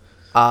one.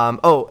 No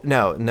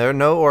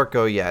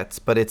Orko yet,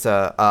 but it's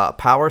a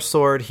Power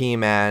Sword,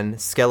 He-Man,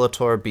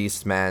 Skeletor,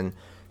 Beastman,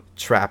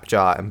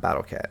 Trapjaw, and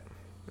Battle Cat.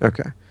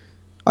 Okay.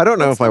 I don't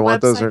know if I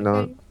want those or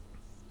not.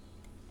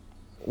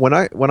 When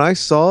I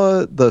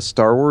saw the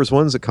Star Wars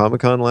ones at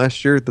Comic-Con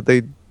last year that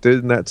they did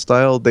in that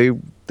style, they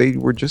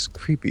were just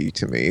creepy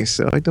to me,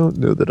 so I don't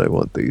know that I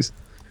want these.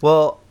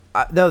 Well,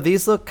 no,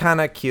 these look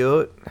kind of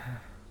cute.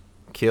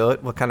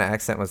 Cute? What kind of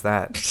accent was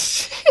that?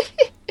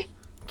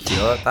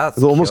 Cute? That's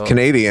It's almost cute.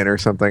 Canadian or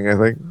something, I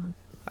think.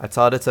 I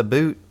thought it's a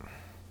boot.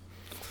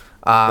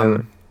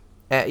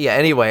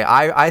 Anyway,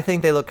 I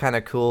think they look kind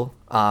of cool.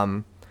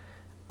 I'm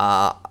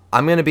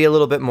going to be a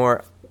little bit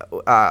more...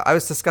 I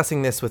was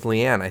discussing this with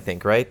Leanne, I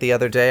think, right? The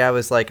other day, I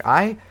was like,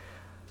 I'm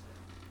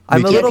a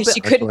little bit...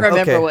 You couldn't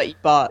remember what you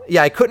bought.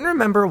 Yeah, I couldn't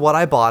remember what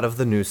I bought of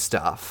the new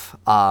stuff.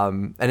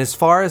 And as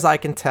far as I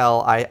can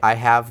tell, I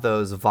have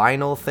those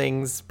vinyl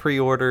things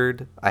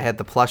pre-ordered. I had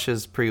the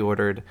plushes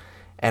pre-ordered.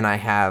 And I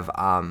have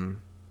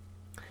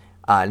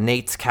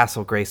Nate's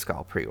Castle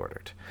Grayskull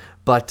pre-ordered.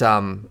 But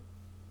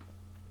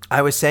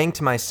I was saying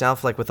to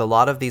myself, like with a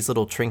lot of these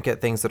little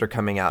trinket things that are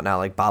coming out now,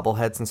 like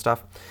bobbleheads and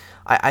stuff,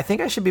 I think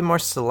I should be more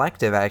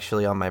selective,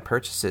 actually, on my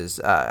purchases.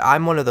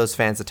 I'm one of those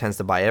fans that tends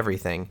to buy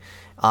everything.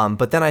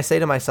 But then I say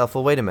to myself,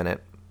 well, wait a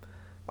minute.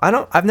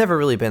 I've never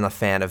really been a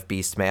fan of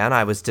Beastman.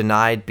 I was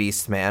denied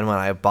Beastman when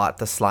I bought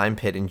the Slime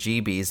Pit and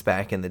GBs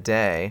back in the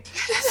day.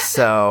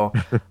 So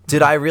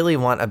did I really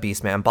want a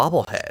Beastman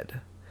bobblehead?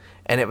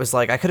 And it was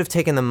like, I could have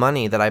taken the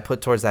money that I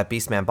put towards that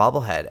Beastman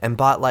bobblehead and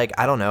bought, like,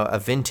 I don't know, a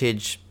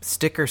vintage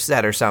sticker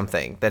set or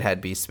something that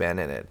had Beastman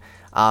in it.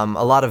 A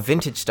lot of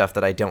vintage stuff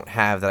that I don't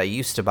have that I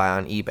used to buy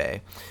on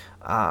eBay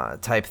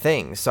type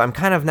things. So I'm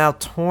kind of now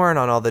torn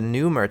on all the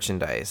new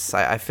merchandise.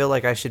 I feel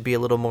like I should be a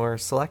little more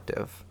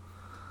selective.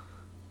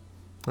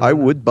 I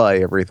would buy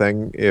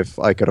everything if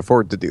I could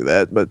afford to do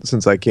that, but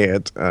since I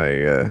can't,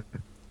 I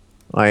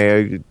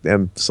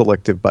am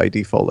selective by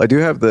default. I do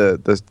have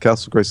the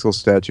Castle Grayskull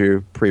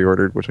statue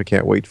pre-ordered, which I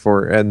can't wait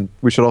for. And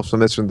we should also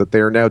mention that they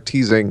are now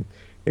teasing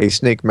a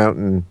Snake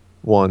Mountain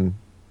one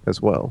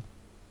as well.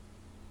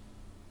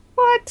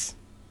 What?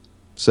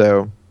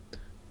 So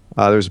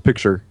there's a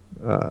picture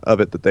of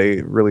it that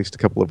they released a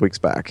couple of weeks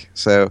back.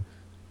 So,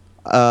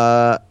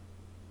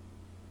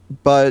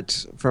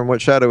 but from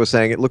what Shadow was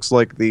saying, it looks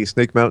like the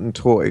Snake Mountain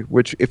toy,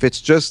 which if it's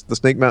just the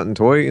Snake Mountain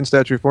toy in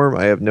statue form,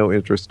 I have no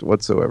interest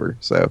whatsoever.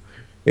 So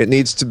it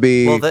needs to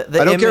be, Well, the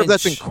I don't care if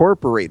that's image-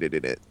 incorporated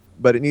in it,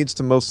 but it needs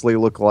to mostly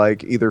look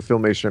like either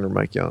Filmation or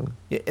Mike Young.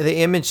 The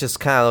image just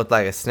kind of looked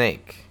like a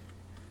snake.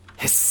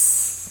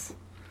 Hiss.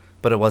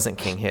 But it wasn't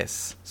King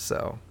Hiss,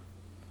 so.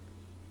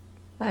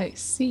 I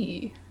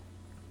see.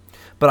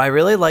 But I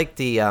really like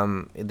the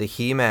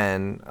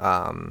He-Man.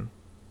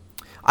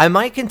 I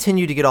might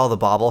continue to get all the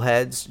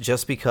bobbleheads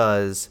just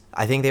because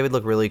I think they would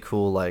look really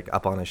cool, like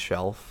up on a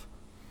shelf.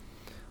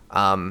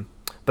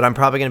 But I'm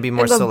probably going to be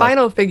more And the select.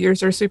 vinyl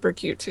figures are super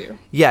cute too.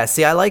 Yeah,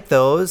 see, I like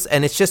those,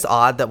 and it's just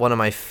odd that one of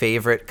my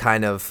favorite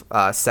kind of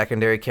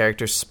secondary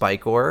characters,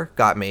 Spikor,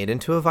 got made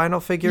into a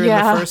vinyl figure in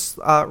Yeah. the first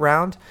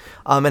round.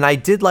 And I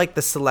did like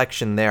the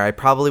selection there. I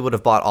probably would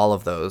have bought all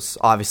of those,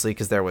 obviously,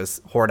 because there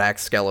was Hordak,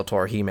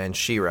 Skeletor, He-Man,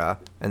 She-Ra,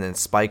 and then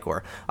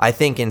Spikor. I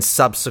think in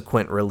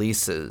subsequent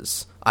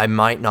releases, I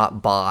might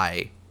not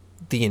buy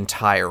the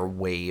entire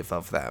wave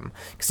of them.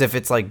 Because if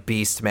it's like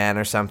Beastman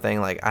or something,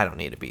 like, I don't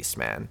need a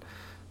Beastman.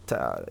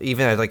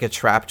 Even like a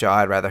Trapjaw,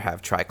 I'd rather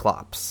have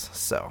Triclops.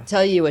 So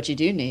Tell you what you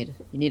do need.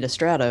 You need a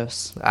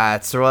Stratos.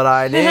 that's what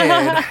I need.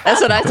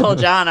 That's what I told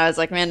John. I was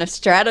like, man, if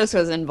Stratos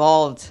was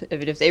involved,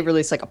 if they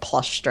released like a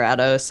plush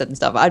Stratos and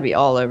stuff, I'd be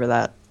all over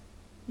that.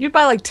 You'd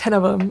buy like 10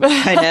 of them.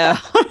 I know.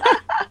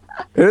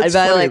 I'd It's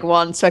buy funny. like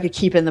one so I could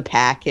keep in the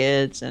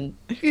package and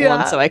Yeah.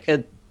 one so I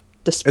could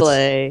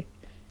display.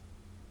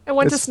 I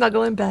want to It's-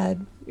 snuggle in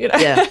bed. You know?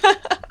 Yeah.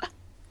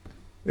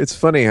 It's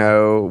funny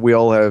how we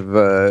all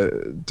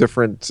have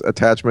different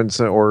attachments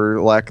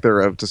or lack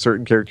thereof to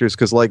certain characters.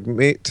 Because, like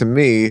to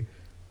me,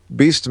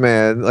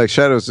 Beastman, like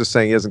Shadow's just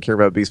saying he doesn't care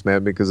about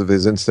Beastman because of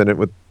his incident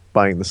with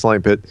buying the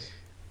slime pit.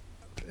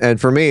 And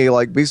for me,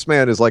 like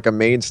Beastman is like a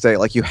mainstay.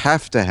 Like you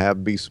have to have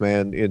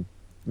Beastman in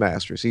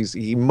Masters.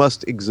 He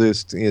must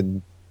exist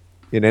in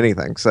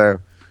anything. So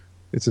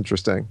it's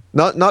interesting.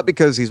 Not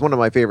because he's one of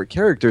my favorite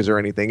characters or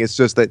anything. It's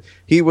just that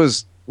he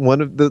was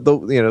one of the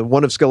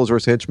one of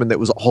Skeletor's henchmen that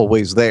was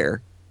always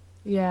there.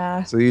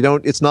 Yeah. So you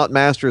don't. It's not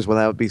Masters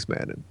without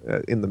Beastman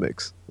in the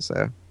mix.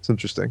 So it's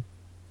interesting.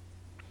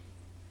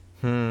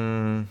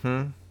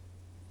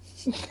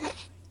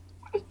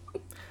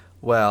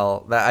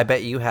 Well, I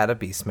bet you had a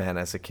Beastman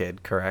as a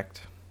kid,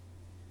 correct?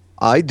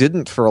 I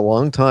didn't for a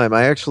long time.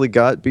 I actually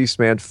got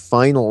Beastman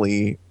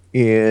finally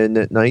in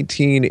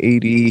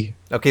 1986.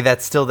 Okay,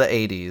 that's still the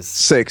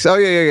 80s. Oh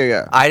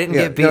yeah. I didn't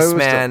Yeah, get no, it was still-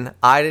 Beastman.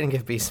 I didn't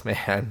get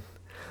Beastman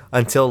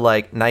until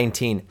like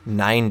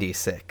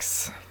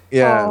 1996.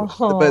 Yeah,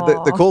 Aw.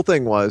 but the cool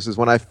thing was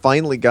when I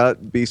finally got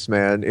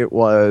Beastman, it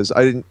was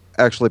I didn't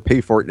actually pay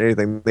for it or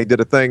anything. They did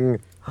a thing,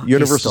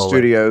 Universal stole it.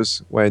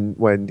 Studios,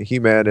 when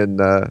He-Man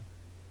and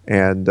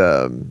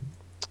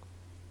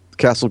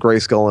Castle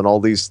Grayskull and all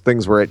these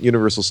things were at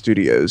Universal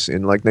Studios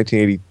in like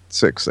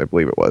 1986, I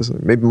believe it was.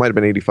 Maybe it might have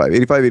been 85,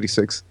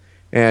 86.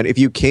 And if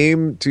you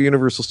came to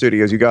Universal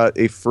Studios, you got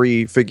a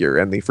free figure,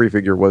 and the free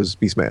figure was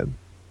Beastman.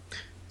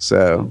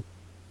 So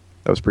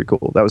that was pretty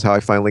cool. That was how I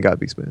finally got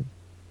Beastman.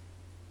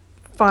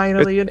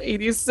 Finally in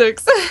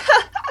 86.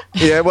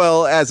 Yeah,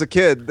 well, as a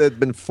kid, it had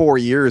been 4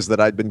 years that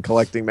I'd been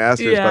collecting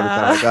Masters by the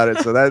time I got it.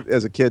 So that,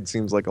 as a kid,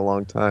 seems like a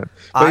long time.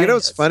 But you know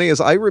what's funny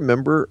is I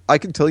remember, I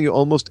can tell you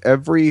almost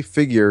every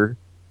figure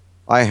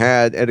I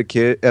had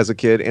as a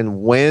kid,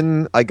 and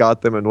when I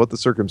got them and what the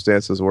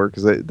circumstances were,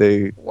 because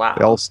they Wow.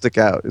 all stick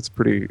out. It's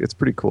pretty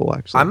cool,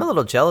 actually. I'm a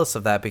little jealous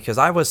of that because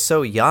I was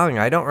so young.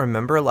 I don't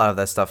remember a lot of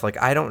that stuff. Like,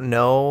 I don't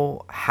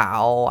know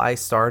how I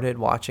started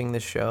watching the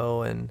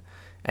show and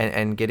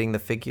getting the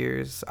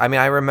figures. I mean,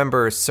 I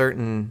remember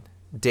certain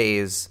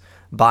days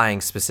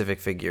buying specific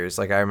figures.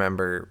 Like, I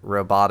remember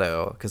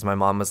Roboto because my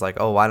mom was like,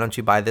 "Oh, why don't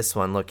you buy this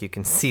one? Look, you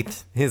can see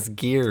his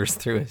gears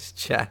through his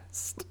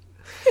chest."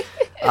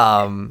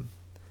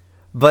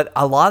 But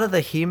a lot of the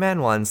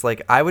He-Man ones,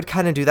 like, I would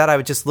kind of do that. I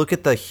would just look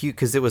at the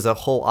because it was a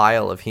whole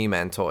aisle of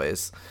He-Man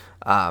toys.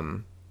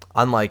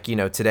 Unlike,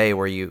 today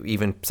where you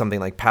even something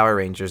like Power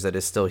Rangers that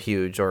is still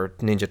huge, or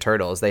Ninja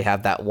Turtles, they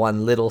have that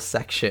one little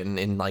section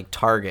in like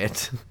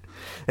Target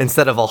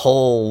instead of a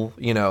whole,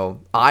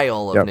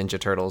 aisle of Yep. Ninja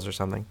Turtles or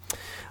something.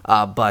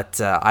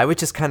 But I would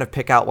just kind of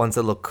pick out ones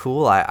that look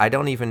cool. I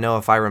don't even know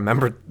if I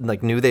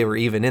knew they were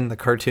even in the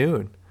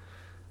cartoon.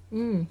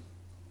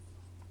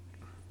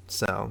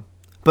 So,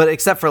 but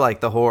except for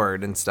like the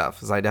Horde and stuff,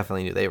 because I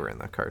definitely knew they were in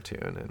the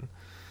cartoon and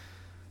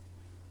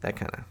that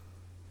kind of.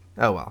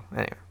 Oh well.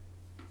 Anyway.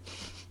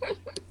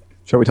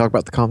 Shall we talk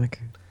about the comic?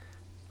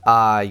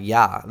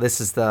 Yeah. This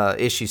is the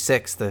issue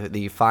 6,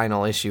 the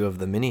final issue of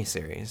the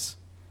miniseries.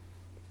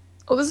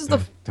 Oh, this is the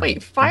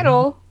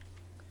final.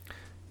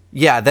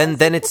 Yeah. Then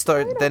it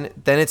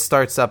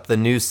starts up the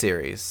new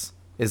series.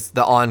 Is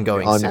the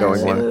ongoing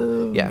series. one.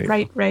 Oh, Yeah.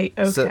 Right.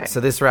 Okay. So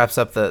this wraps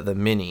up the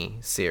mini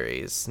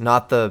series,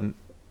 not the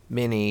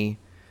mini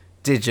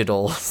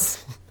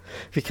digitals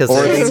because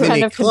Or there's the It's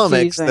mini kind of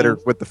comics that are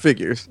confusing. with the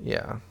figures.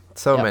 yeah,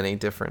 so Yep. many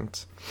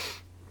different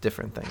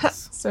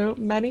things. So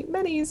many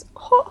minis.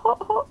 Ho, ho,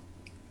 ho.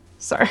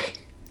 Sorry.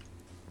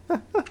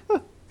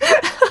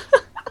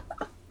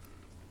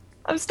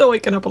 I'm still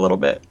waking up a little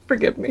bit.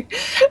 Forgive me.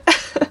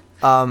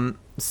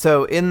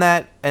 So in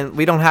that, and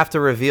we don't have to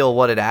reveal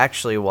what it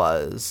actually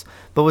was,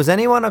 but was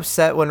anyone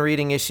upset when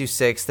reading issue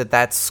 6 that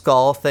that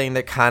skull thing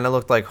that kind of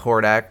looked like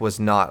Hordak was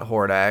not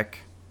Hordak?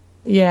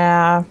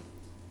 Yeah.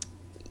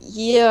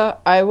 Yeah,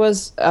 I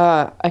was.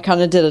 I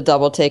kind of did a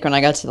double take when I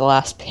got to the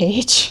last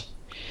page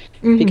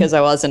because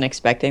I wasn't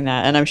expecting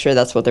that, and I'm sure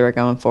that's what they were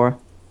going for.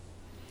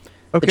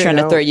 Okay, They're trying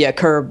now- to throw you a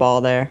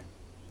curveball there.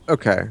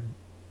 Okay.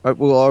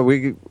 Well, are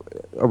we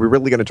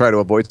really going to try to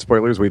avoid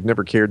spoilers? We've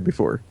never cared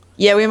before.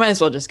 Yeah, we might as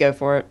well just go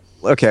for it.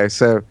 Okay,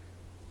 so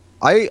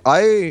I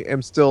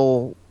am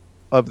still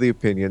of the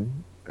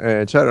opinion,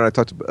 and Chad and I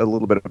talked a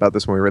little bit about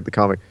this when we read the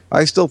comic.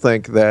 I still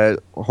think that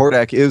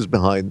Hordak is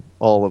behind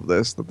all of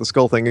this, that the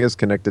skull thing is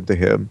connected to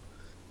him.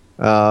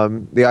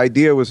 The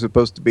idea was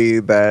supposed to be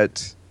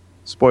that,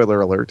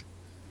 spoiler alert,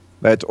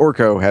 that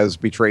Orko has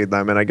betrayed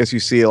them, and I guess you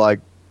see like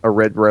a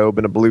red robe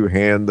and a blue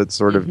hand that's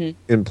sort of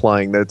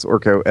implying that it's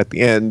Orko at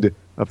the end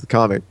of the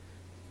comic.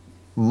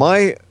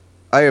 I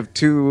have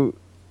two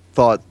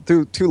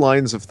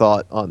lines of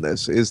thought on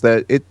this. Is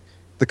that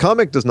the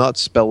comic does not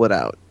spell it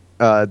out.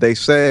 They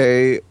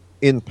say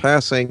in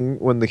passing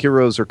when the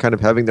heroes are kind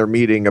of having their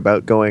meeting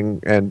about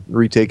going and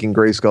retaking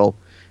Grayskull,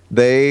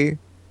 they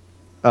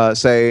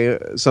say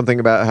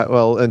something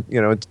about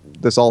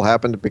this all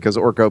happened because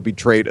Orko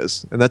betrayed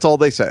us, and that's all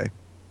they say.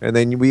 And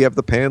then we have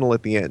the panel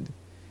at the end.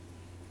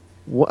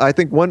 I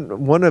think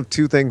one of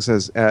two things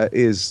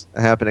is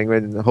happening,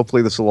 and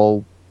hopefully this will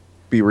all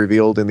be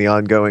revealed in the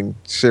ongoing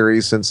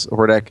series, since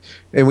Hordak,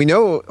 and we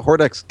know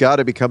Hordak's got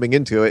to be coming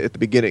into it at the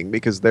beginning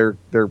because they're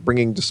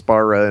bringing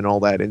Despara and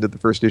all that into the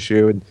first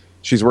issue, and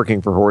she's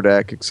working for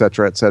Hordak,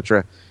 etc.,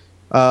 etc.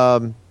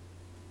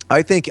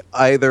 I think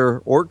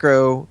either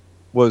Orko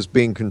was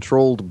being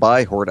controlled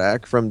by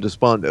Hordak from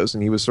Despondos,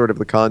 and he was sort of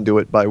the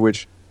conduit by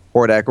which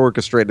Hordak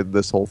orchestrated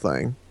this whole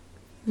thing,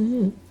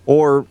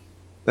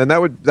 and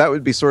that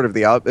would be sort of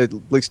at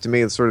least to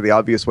me, it's sort of the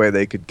obvious way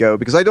they could go,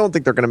 because I don't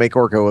think they're going to make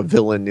Orko a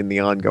villain in the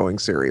ongoing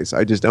series.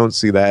 I just don't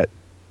see that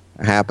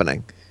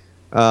happening.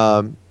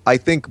 I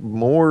think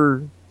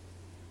more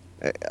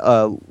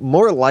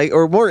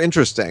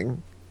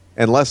interesting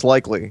and less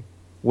likely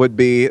would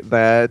be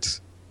that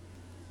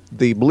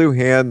the blue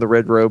hand, the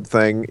red robe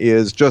thing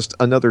is just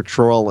another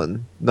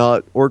Trollin,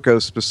 not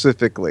Orko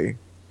specifically,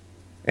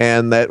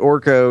 and that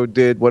Orko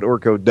did what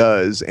Orko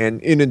does and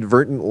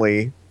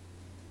inadvertently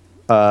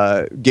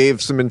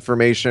gave some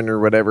information or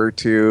whatever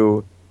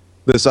to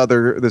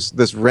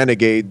this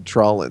renegade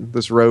Trollin,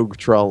 this rogue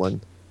Trollin,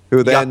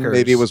 who then Yuckers.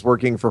 maybe was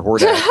working for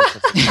Hordak.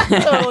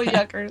 Total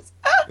yuckers.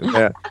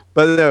 Yeah,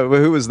 but no,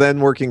 who was then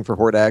working for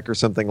Hordak or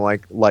something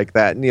like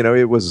that. And,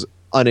 it was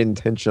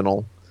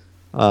unintentional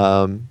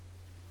on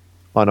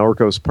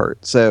Orko's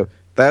part. So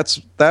that's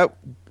that.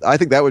 I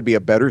think that would be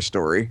a better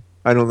story.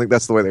 I don't think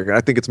that's the way they're going.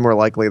 I think it's more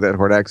likely that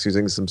Hordak's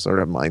using some sort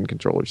of mind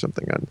control or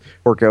something on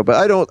Orko.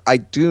 But I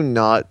do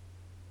not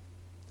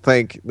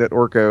think that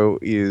Orko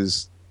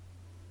is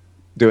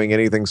doing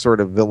anything sort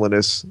of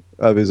villainous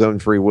of his own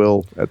free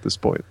will at this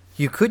point.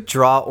 You could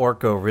draw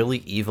Orko really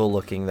evil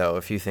looking, though,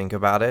 if you think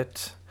about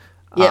it.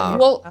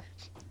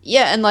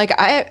 Yeah, and like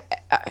I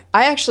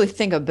actually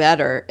think a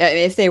better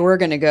if they were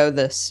going to go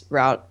this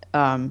route,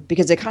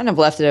 because they kind of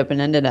left it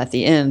open ended at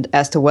the end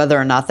as to whether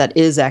or not that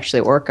is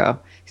actually Orko,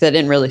 because they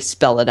didn't really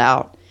spell it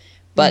out.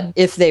 But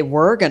if they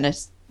were going to,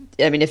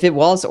 if it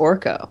was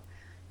Orko,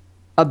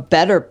 a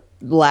better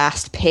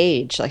last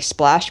page, like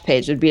splash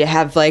page, would be to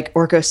have like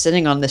Orko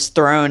sitting on this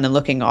throne and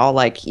looking all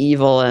like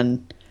evil,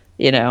 and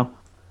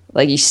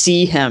like you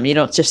see him, you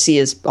don't just see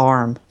his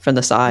arm from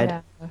the side.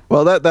 Yeah.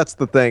 Well, that's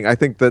the thing. I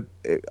think that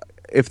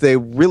if they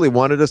really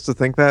wanted us to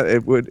think that,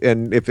 it would,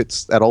 and if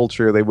it's at all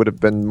true, they would have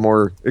been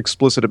more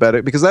explicit about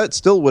it, because that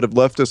still would have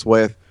left us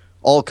with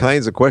all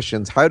kinds of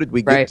questions. How did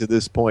we get to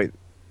this point?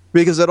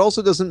 Because it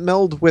also doesn't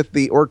meld with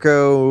the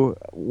Orko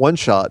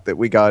one-shot that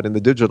we got in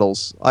the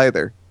digitals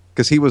either,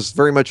 because he was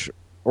very much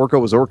Orko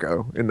was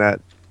Orko in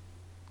that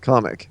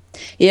comic.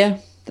 Yeah,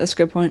 that's a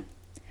good point.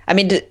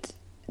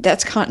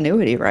 That's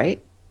continuity,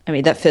 right?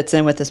 That fits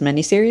in with this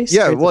miniseries.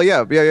 Yeah, well,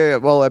 yeah.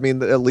 Well, at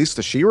least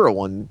the She-Ra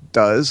one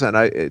does, and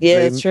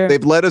that's true.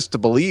 They've led us to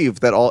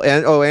believe that all,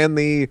 and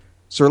the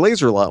Sir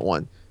Laser-Lot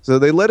one. So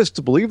they led us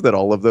to believe that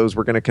all of those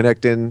were going to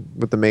connect in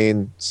with the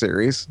main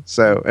series.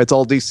 So it's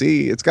all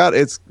DC.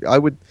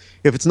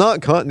 If it's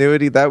not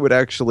continuity, that would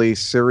actually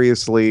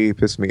seriously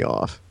piss me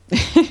off.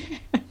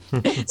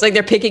 It's like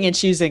they're picking and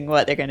choosing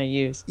what they're going to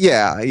use.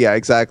 Yeah,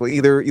 exactly.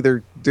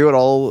 Either do it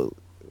all,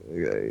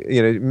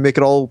 make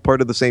it all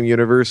part of the same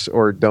universe,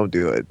 or don't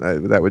do it.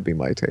 That would be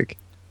my take.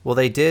 Well,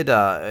 they did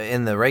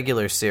in the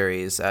regular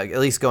series, at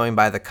least going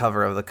by the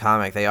cover of the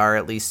comic, they are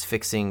at least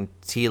fixing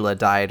Teela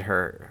dyed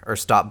her or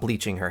stopped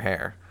bleaching her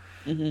hair.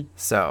 Mm-hmm.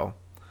 So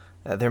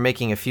they're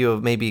making a few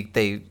of, maybe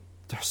they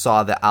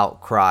saw the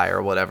outcry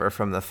or whatever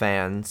from the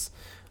fans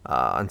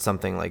on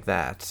something like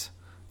that.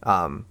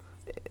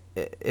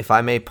 If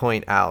I may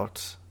point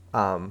out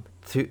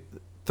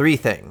three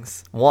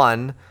things.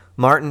 One,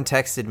 Martin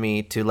texted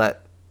me to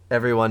let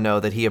everyone know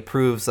that he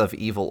approves of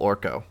Evil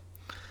Orko.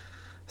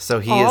 So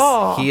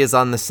he is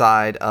on the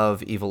side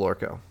of Evil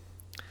Orko.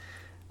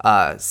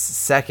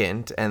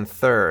 Second and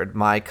third,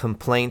 my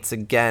complaints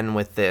again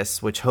with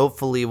this, which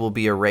hopefully will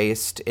be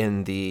erased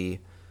in the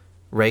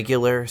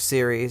regular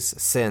series,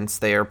 since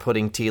they are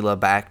putting Teela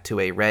back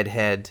to a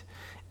redhead,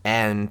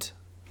 and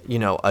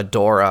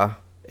Adora,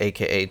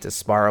 aka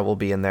Despara, will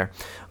be in there.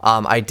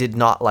 I did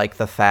not like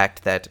the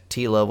fact that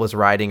Teela was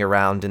riding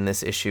around in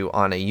this issue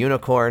on a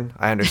unicorn.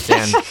 I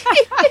understand.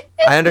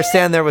 I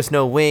understand there was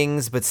no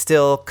wings, but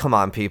still, come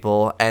on,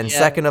 people. And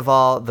second of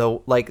all,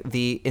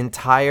 the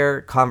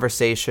entire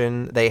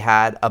conversation they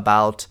had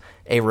about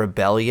a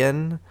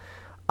rebellion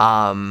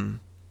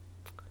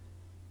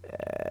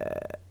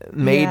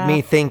made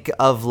me think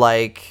of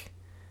when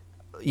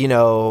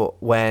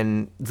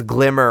the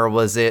Glimmer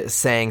was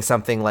saying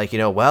something like,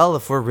 well,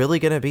 if we're really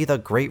going to be the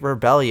Great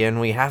Rebellion,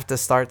 we have to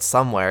start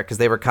somewhere, because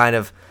they were kind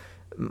of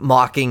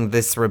mocking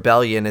this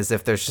rebellion as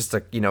if there's just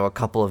a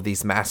couple of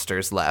these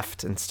masters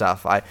left and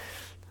stuff.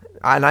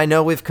 I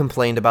know we've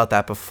complained about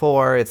that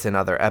before. It's in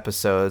other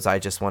episodes. I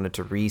just wanted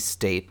to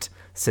restate,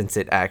 since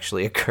it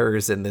actually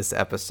occurs in this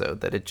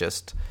episode, that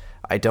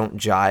I don't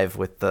jive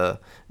with the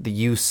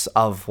use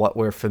of what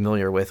we're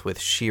familiar with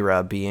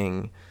She-Ra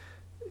being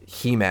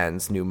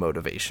He-Man's new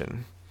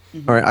motivation.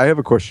 All right, I have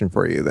a question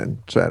for you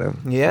then, Shadow.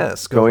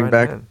 Yes, going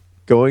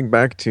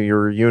back to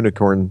your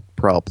unicorn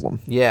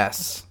problem.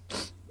 Yes.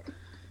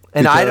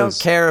 And I don't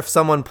care if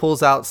someone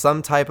pulls out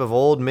some type of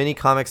old mini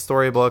comic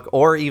storybook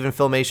or even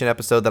Filmation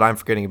episode that I'm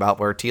forgetting about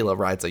where Teela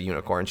rides a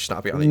unicorn. She should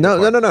not be on the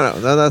unicorn. No.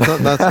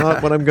 That's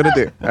not what I'm going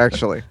to do,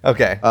 actually.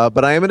 Okay.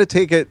 But I am going to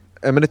take it.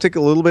 I'm going to take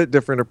a little bit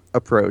different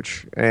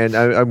approach, and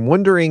I'm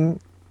wondering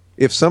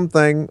if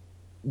something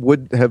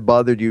would have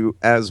bothered you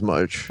as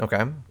much.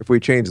 Okay. If we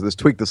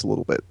tweak this a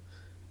little bit.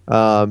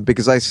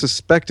 Because I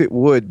suspect it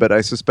would, but I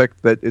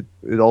suspect that it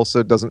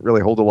also doesn't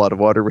really hold a lot of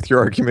water with your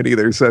argument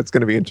either, so it's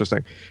going to be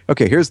interesting.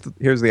 Okay, here's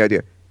the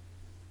idea.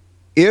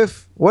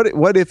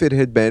 What if it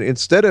had been,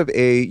 instead of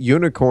a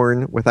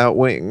unicorn without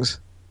wings,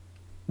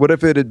 what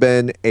if it had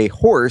been a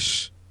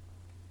horse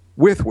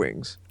with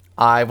wings?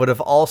 I would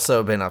have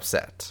also been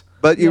upset.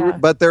 But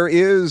there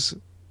is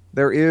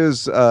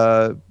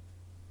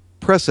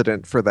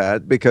precedent for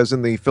that, because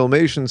in the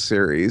Filmation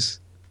series,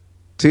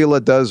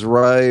 Teela does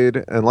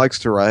ride and likes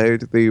to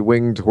ride the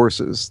winged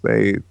horses.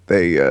 They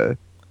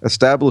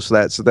establish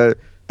that, so that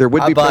there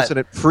would be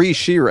precedent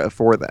She-Ra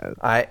for that.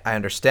 I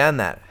understand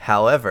that.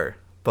 However,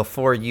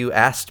 before you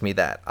asked me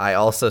that, I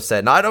also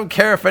said, no, I don't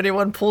care if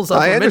anyone pulls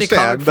up a mini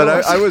comic. But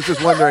I was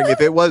just wondering if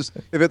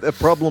the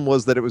problem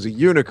was that it was a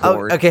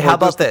unicorn. Okay, how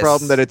about this? The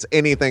problem that it's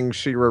anything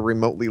She-Ra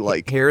remotely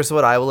like. Here's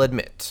what I will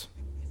admit,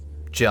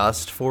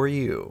 just for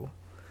you,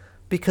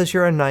 because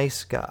you're a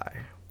nice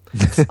guy.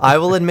 I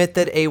will admit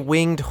that a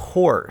winged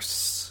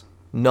horse,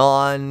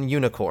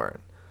 non-unicorn,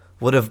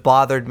 would have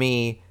bothered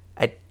me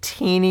a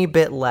teeny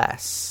bit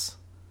less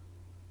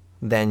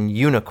than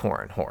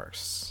unicorn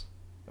horse.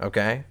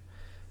 Okay?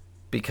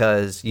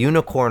 Because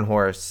unicorn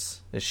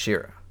horse is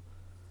She-Ra.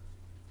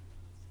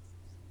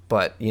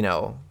 But,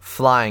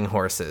 flying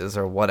horses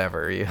or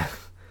whatever,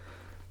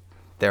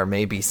 there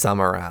may be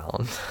some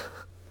around.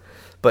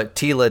 But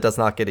Teela does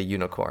not get a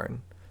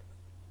unicorn.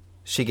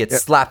 She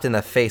gets slapped in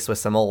the face with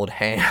some old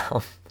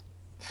ham.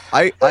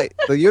 The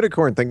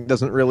unicorn thing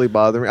doesn't really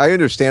bother me. I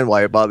understand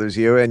why it bothers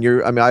you,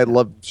 and I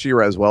love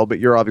She-Ra as well, but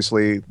you're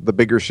obviously the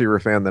bigger She-Ra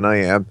fan than I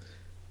am.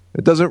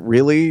 It doesn't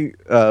really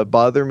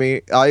bother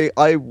me.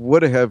 I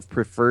would have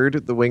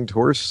preferred the winged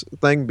horse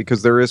thing,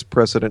 because there is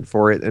precedent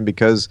for it, and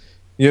because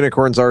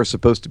unicorns are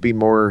supposed to be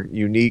more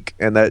unique,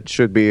 and that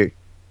should be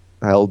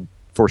held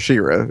for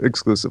She-Ra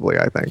exclusively,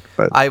 I think.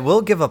 But I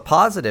will give a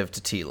positive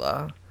to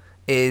Teela.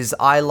 Is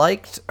I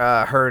liked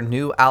her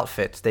new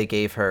outfit they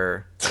gave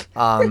her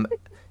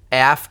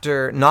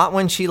after, not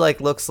when she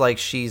looks like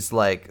she's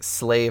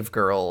slave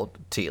girl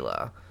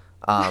Teela,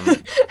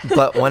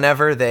 but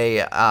whenever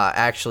they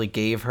actually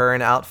gave her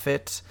an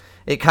outfit,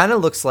 it kind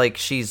of looks like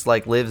she's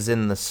lives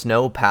in the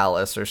snow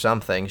palace or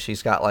something.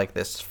 She's got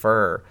this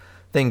fur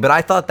thing, but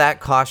I thought that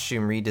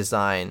costume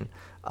redesign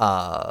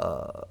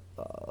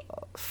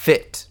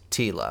fit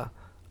Teela.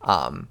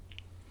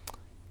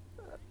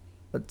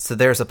 So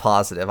there's a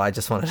positive. I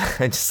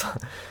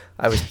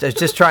was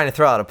just trying to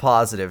throw out a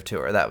positive to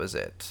her. That was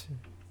it.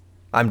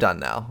 I'm done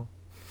now.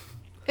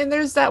 And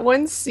there's that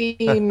one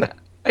scene,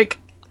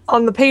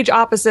 on the page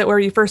opposite where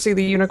you first see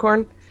the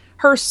unicorn.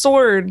 Her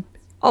sword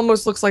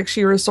almost looks like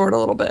She-Ra's sword a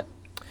little bit.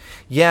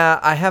 Yeah,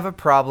 I have a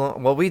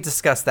problem. Well, we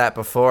discussed that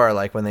before,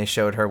 when they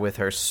showed her with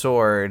her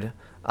sword.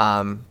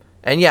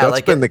 And yeah, that's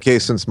been the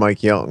case since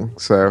Mike Young.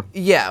 So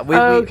yeah,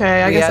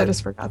 I guess I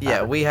just forgot that.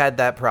 Yeah, we had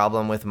that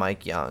problem with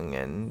Mike Young,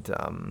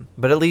 and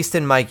but at least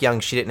in Mike Young,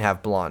 she didn't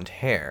have blonde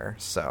hair.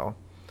 So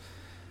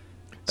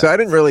So I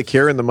didn't really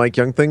care in the Mike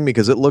Young thing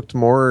because it looked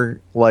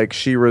more like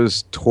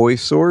She-Ra's toy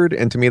sword,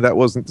 and to me that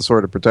wasn't the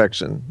Sword of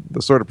Protection.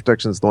 The Sword of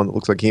Protection is the one that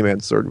looks like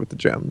He-Man's sword with the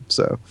gem.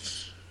 So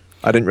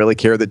I didn't really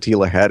care that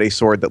Teela had a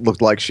sword that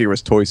looked like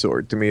She-Ra's toy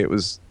sword. To me it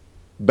was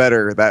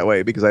better that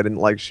way because I didn't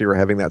like She-Ra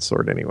having that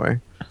sword anyway.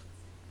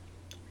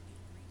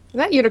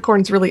 That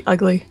unicorn's really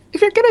ugly.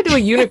 If you're gonna do a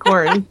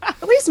unicorn,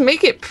 at least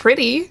make it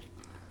pretty.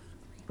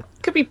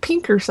 Could be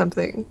pink or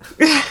something.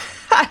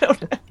 I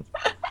don't know.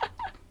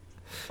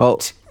 Well,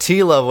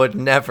 Teela would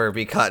never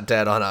be caught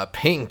dead on a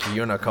pink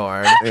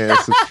unicorn.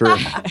 yes, it's true.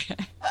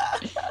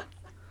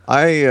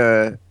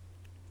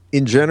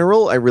 In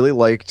general, I really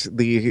liked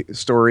the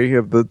story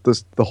of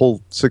the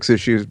whole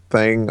 6-issue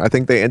thing. I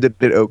think they ended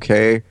it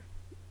okay.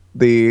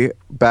 The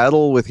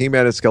battle with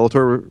He-Man and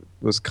Skeletor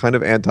was kind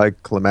of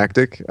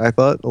anticlimactic, I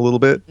thought, a little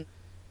bit.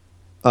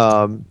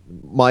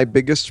 My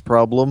biggest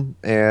problem,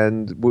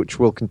 and which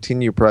will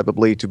continue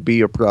probably to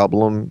be a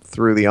problem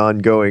through the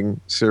ongoing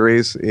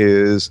series,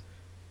 is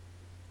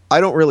I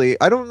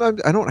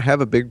don't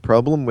have a big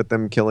problem with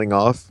them killing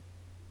off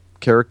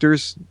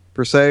characters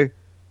per se.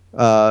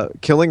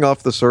 Killing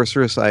off the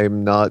sorceress, I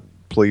am not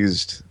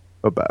pleased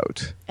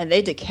about. And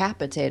they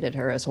decapitated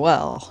her as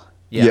well.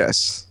 Yeah.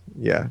 Yes,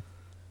 yeah,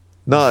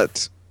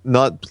 not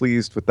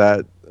pleased with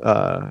that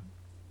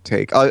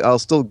take. I'll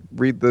still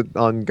read the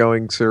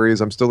ongoing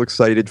series. I'm still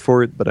excited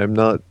for it, but I'm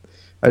not.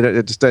 I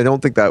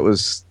don't think that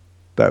was.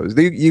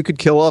 You could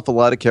kill off a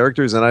lot of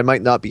characters, and I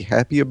might not be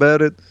happy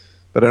about it.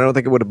 But I don't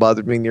think it would have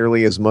bothered me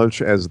nearly as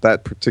much as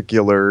that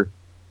particular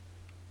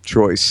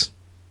choice.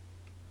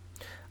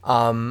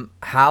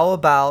 How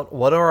about,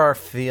 what are our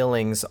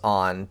feelings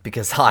on,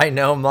 because I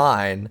know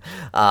mine,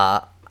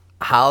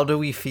 how do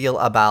we feel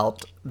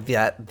about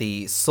that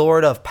the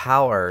Sword of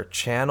Power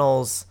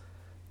channels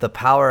the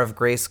power of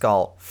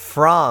Grayskull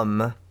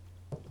from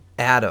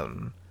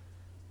Adam?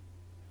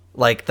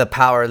 Like, the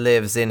power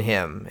lives in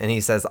him, and he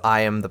says,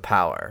 I am the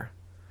power.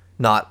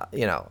 Not,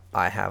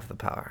 I have the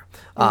power.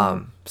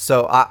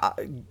 So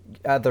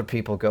other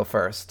people go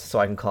first so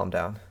I can calm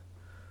down.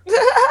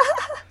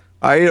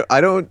 I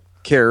don't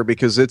care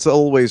because it's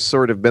always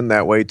sort of been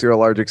that way to a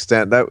large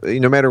extent. That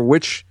no matter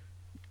which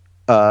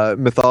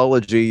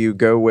mythology you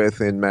go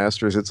with in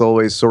Masters, it's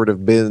always sort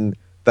of been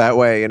that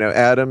way.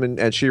 Adam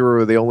and She-Ra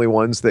were the only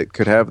ones that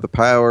could have the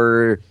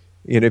power.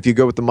 If you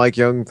go with the Mike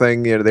Young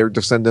thing, they're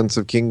descendants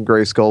of King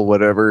Grayskull,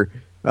 whatever.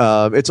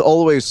 It's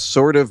always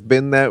sort of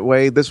been that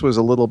way. This was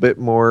a little bit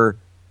more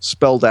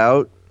spelled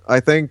out, I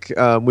think,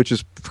 which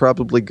is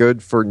probably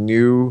good for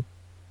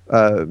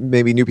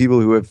maybe new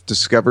people who have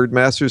discovered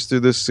Masters through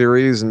this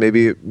series, and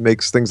maybe it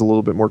makes things a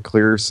little bit more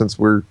clear since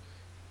we're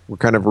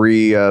kind of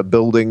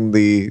rebuilding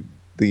the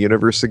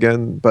universe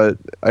again. But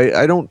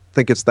I don't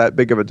think it's that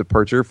big of a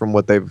departure from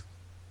what they've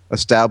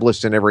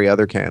established in every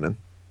other canon.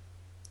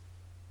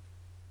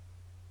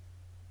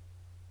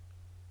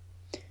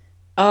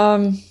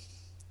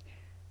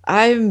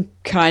 I'm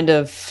kind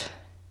of,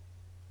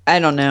 I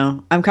don't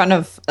know. I'm kind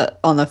of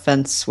on the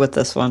fence with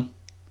this one.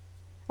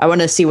 I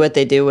want to see what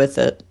they do with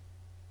it.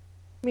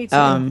 Me too.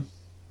 I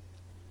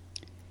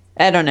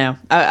don't know.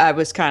 I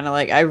was kind of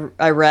like,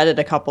 I read it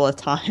a couple of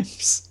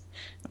times.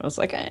 I was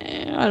like,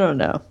 I don't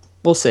know.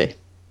 We'll see.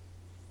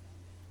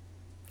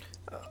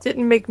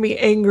 Didn't make me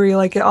angry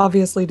like it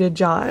obviously did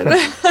John.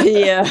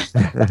 Yeah.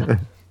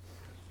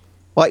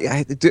 Well,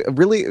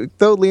 really,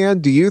 though,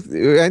 Leanne, do you,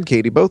 and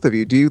Katie, both of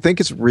you, do you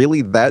think it's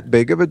really that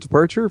big of a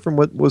departure from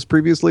what was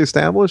previously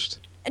established?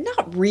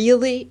 Not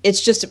really. It's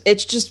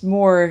just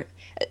more,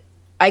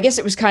 I guess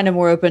it was kind of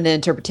more open to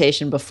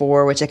interpretation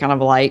before, which I kind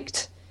of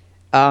liked.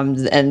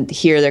 And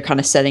here they're kind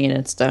of setting it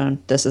in stone.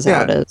 This is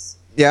how it is.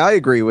 Yeah, I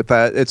agree with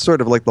that. It's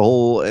sort of like the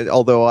whole,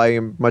 although I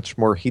am much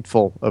more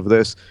hateful of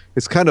this,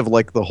 it's kind of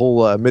like the whole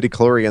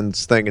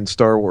midichlorians thing in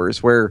Star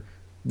Wars, where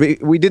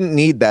we didn't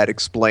need that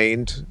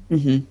explained.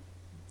 Mm-hmm.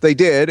 They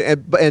did,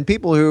 and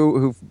people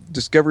who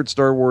discovered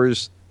Star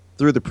Wars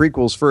through the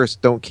prequels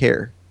first don't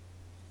care.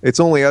 It's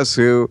only us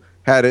who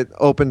had it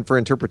open for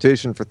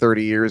interpretation for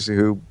 30 years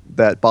who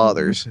that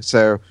bothers. Mm-hmm.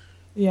 So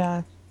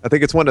yeah, I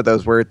think it's one of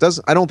those where it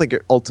doesn't. I don't think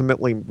it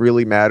ultimately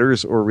really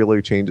matters or really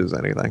changes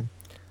anything.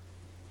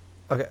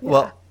 Okay,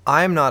 well,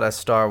 I'm not a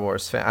Star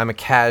Wars fan. I'm a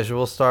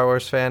casual Star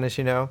Wars fan, as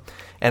you know,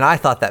 and I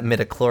thought that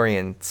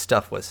midichlorian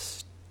stuff was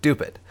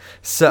stupid.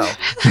 So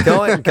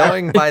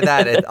going by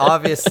that, it's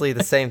obviously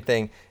the same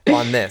thing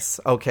on this.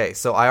 Okay,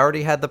 so I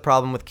already had the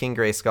problem with King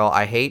Grayskull.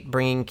 I hate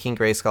bringing King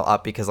Grayskull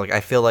up because I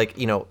feel like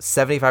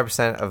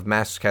 75% of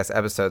Mastercast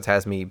episodes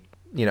has me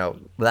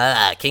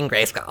blah, King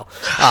Grayskull.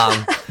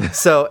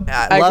 So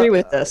I agree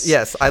with this.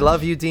 Yes, I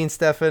love you, Dean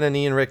Stefan and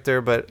Ian Richter,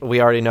 but we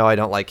already know I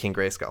don't like King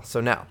Grayskull. So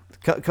now,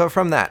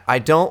 from that, I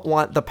don't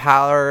want the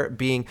power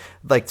being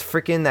like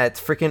that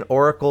freaking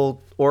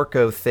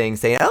Orko thing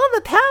saying, "Oh,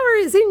 the power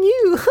is in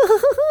you."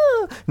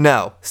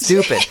 No,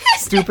 stupid.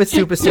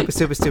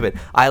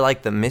 I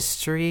like the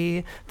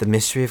mystery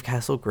of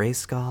Castle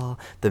Grayskull,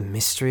 the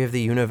mystery of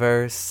the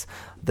universe.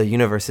 the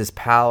universe's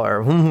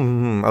power.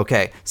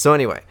 Okay, so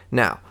anyway,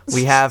 now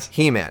we have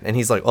He-Man, and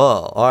he's like,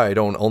 oh, I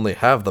don't only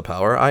have the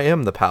power, I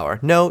am the power.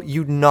 No,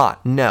 you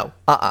not. No.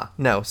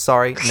 No,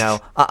 sorry, no.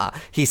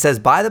 He says,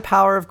 by the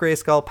power of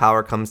Grayskull,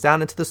 power comes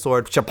down into the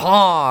sword.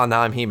 Chapaw!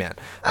 Now I'm He-Man.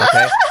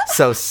 Okay,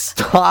 so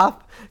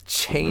stop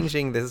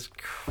changing this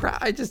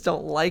crap. I just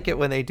don't like it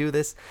when they do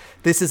this.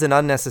 This is an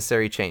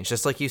unnecessary change.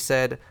 Just like you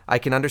said, I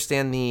can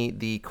understand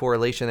the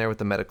correlation there with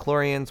the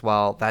metachlorians.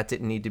 While that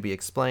didn't need to be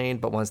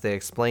explained, but once they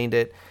explained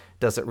it,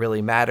 does it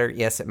really matter?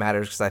 Yes, it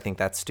matters, because I think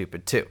that's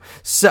stupid too.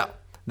 So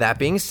that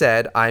being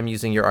said, I'm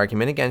using your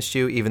argument against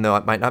you, even though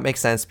it might not make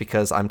sense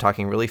because I'm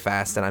talking really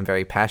fast and I'm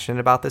very passionate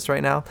about this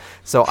right now.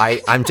 So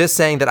I'm just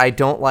saying that I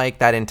don't like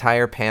that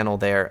entire panel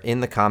there in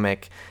the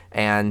comic.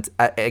 And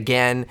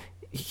again,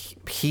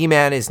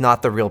 He-Man is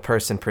not the real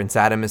person. Prince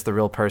Adam is the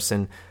real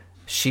person.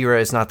 She-Ra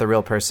is not the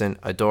real person.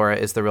 Adora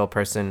is the real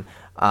person.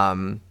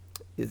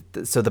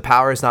 So the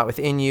power is not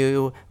within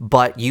you,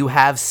 but you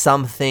have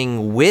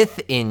something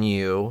within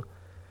you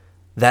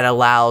that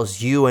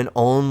allows you and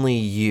only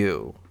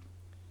you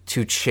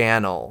to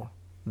channel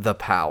the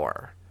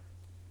power.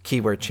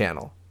 Keyword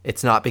channel.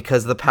 It's not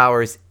because the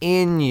power is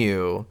in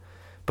you,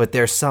 but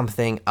there's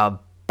something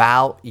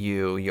about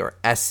you, your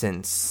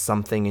essence,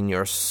 something in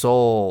your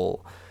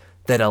soul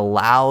that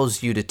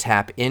allows you to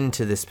tap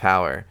into this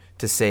power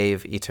to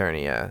save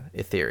Eternia,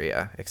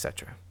 Etheria,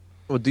 etc.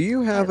 Well, do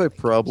you have a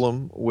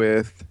problem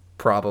with...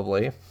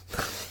 Probably.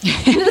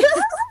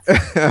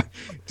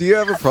 Do you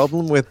have a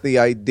problem with the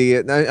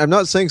idea... Now, I'm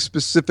not saying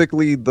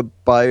specifically the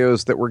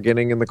bios that we're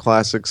getting in the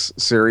Classics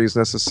series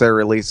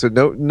necessarily, so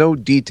no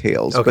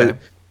details, Okay. but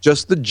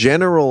just the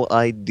general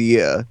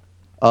idea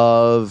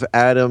of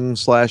Adam /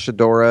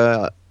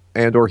 Adora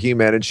and or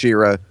He-Man and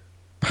She-Ra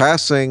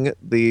passing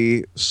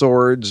the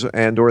swords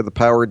and or the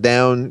power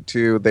down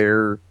to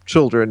their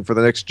children for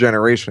the next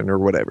generation or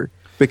whatever.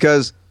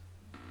 Because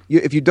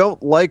if you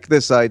don't like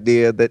this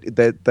idea that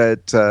they're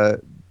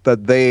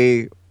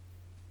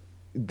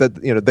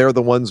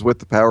the ones with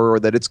the power, or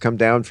that it's come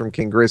down from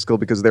King Grayskull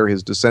because they're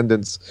his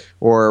descendants,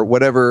 or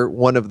whatever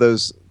one of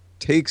those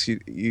takes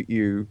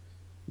you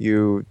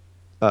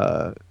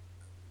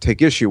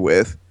take issue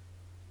with,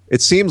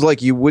 it seems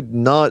like you would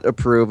not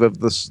approve of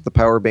the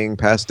power being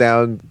passed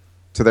down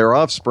to their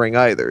offspring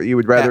either. You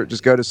would rather it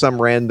just go to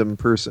some random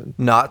person.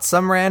 Not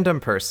some random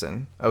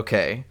person.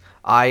 Okay.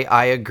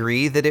 I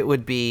agree that it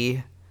would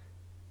be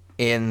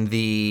in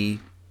the,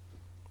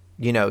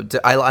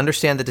 I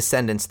understand the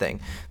descendants thing,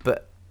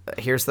 but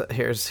here's the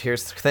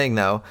thing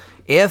though.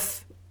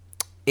 If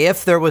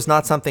there was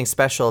not something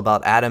special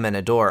about Adam and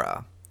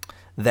Adora,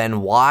 then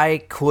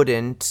why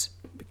couldn't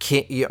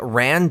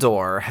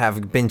Randor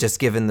have been just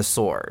given the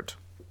sword?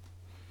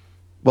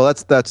 Well,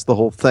 that's the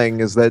whole thing,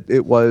 is that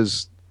it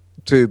was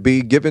to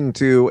be given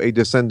to a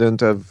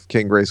descendant of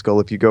King Grayskull,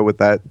 if you go with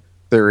that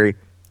theory,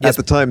 Yes.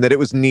 at the time that it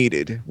was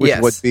needed, which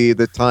Yes. would be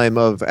the time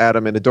of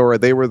Adam and Adora.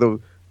 They were the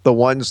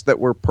ones that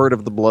were part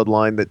of the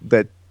bloodline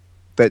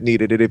that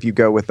needed it, if you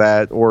go with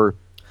that. Or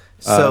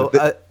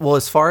well,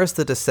 as far as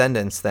the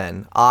descendants,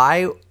 then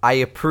I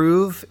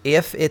approve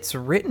if it's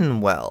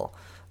written well.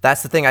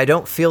 That's the thing. I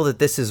don't feel that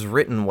this is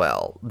written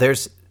well.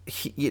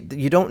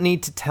 You don't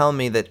need to tell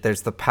me that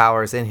there's the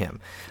powers in him.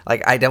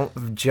 Like, I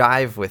don't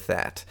jive with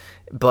that.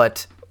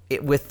 But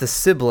with the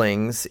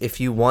siblings, if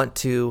you want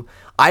to,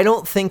 I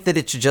don't think that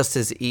it's just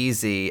as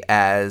easy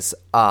as,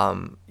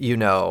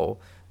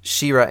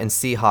 She-Ra and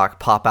Seahawk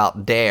pop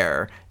out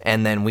Dare,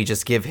 and then we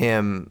just give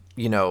him,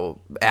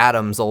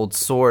 Adam's old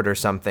sword or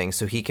something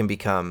so he can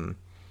become,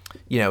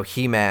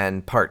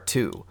 He-Man Part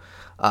 2.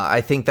 I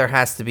think there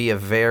has to be a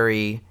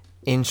very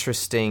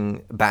interesting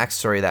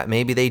backstory that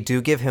maybe they do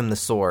give him the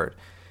sword.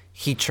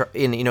 He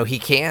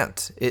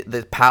can't.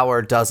 The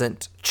power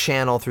doesn't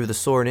channel through the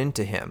sword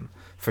into him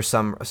for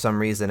some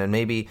reason, and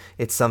maybe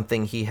it's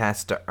something he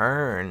has to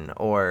earn,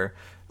 or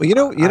I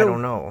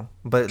don't know.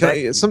 But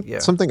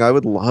something I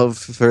would love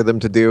for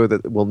them to do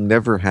that will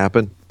never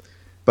happen.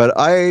 But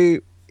I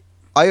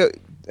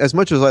as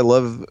much as I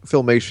love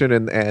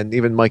Filmation and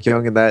even Mike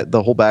Young and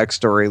the whole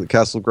backstory, the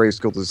Castle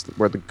Grayskull is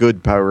where the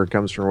good power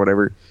comes from, or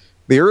whatever.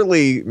 The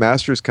early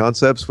Masters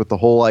concepts with the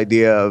whole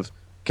idea of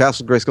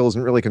Castle Grayskull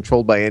isn't really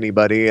controlled by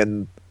anybody,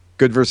 and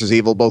good versus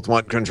evil both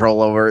want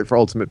control over it for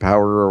ultimate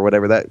power or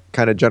whatever, that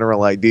kind of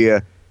general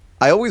idea.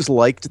 I always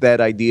liked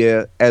that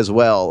idea as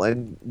well,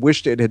 and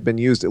wished it had been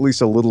used at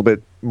least a little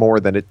bit more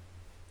than it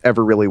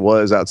ever really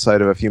was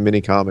outside of a few mini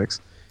comics.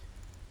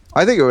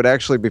 I think it would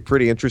actually be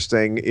pretty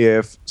interesting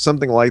if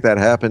something like that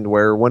happened,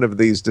 where one of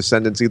these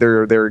descendants,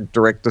 either their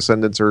direct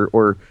descendants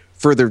or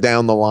further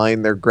down the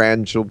line, their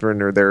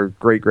grandchildren or their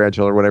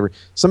great-grandchildren or whatever,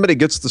 somebody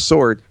gets the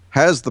sword,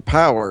 has the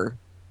power,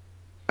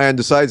 and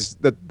decides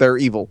that they're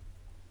evil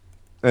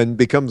and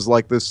becomes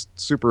like this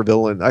super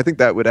villain. I think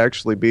that would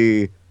actually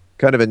be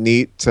kind of a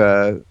neat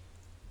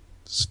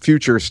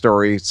future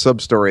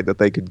sub-story that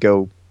they could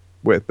go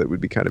with. That would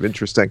be kind of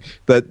interesting.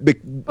 Would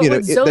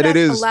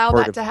Zodak allow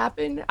that to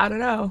happen? I don't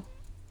know.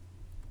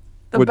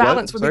 The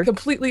balance would be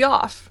completely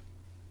off.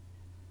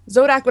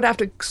 Zodak would have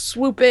to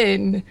swoop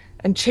in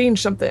and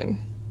change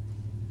something.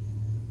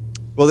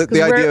 Well, the 'Cause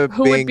idea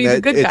who would being be the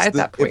that good guy at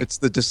that if point? it's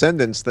the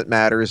descendants that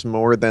matters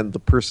more than the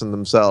person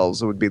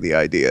themselves, would be the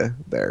idea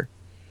there.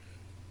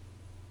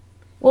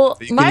 Well,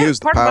 You can use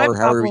the part of my power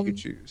however you problem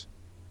choose.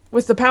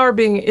 with the power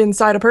being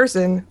inside a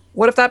person,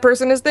 what if that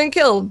person is then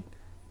killed?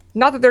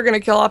 Not that they're going to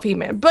kill off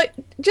He-Man, but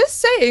just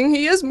saying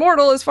he is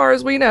mortal as far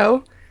as we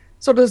know.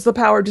 So does the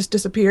power just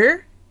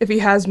disappear if he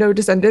has no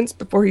descendants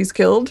before he's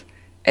killed?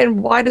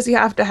 And why does he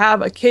have to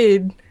have a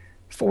kid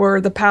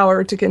for the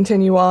power to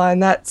continue on?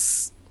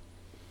 That's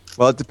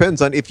Well, it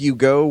depends on if you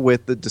go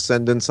with the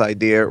descendants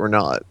idea or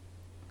not.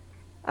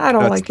 I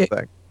don't That's like the it.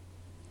 thing.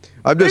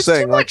 I'm There's just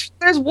saying, too like, much.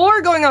 There's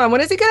war going on.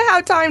 When is he going to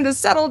have time to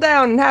settle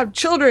down and have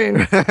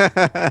children? He's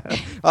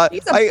a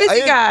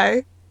busy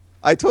guy.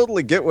 I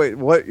totally get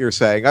what you're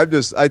saying. I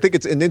think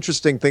it's an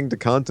interesting thing to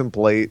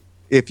contemplate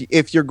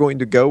if you're going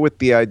to go with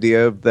the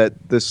idea that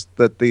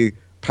the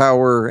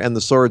power and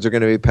the swords are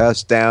going to be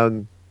passed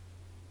down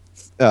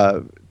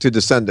to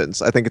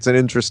descendants. I think it's an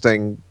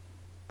interesting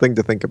thing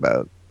to think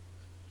about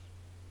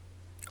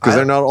because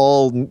they're not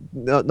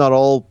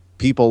all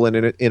people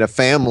in a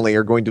family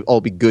are going to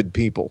all be good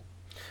people.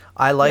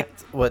 I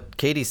liked what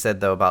Katie said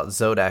though about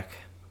Zodek.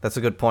 That's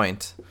a good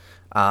point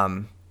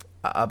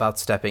about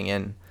stepping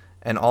in.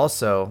 And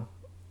also,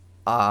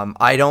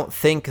 I don't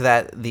think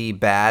that the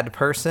bad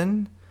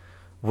person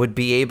would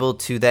be able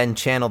to then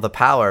channel the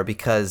power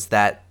because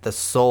that the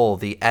soul,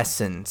 the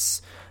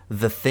essence,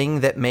 the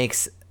thing that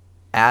makes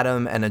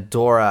Adam and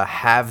Adora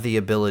have the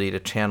ability to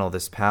channel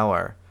this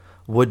power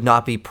would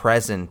not be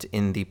present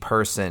in the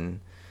person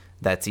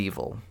that's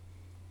evil.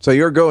 So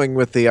you're going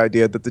with the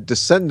idea that the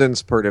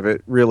descendants part of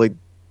it really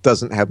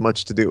doesn't have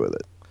much to do with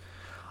it.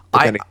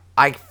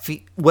 I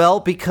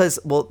feel because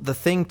the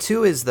thing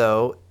too is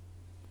though,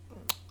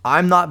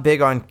 I'm not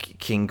big on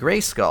King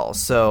Grayskull,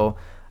 so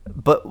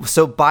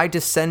by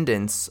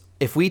descendants,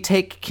 if we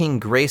take King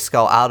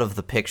Grayskull out of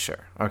the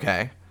picture,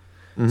 okay?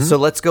 Mm-hmm. So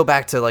let's go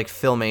back to like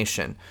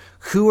Filmation.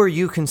 Who are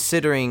you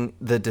considering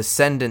the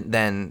descendant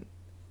then?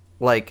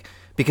 Like,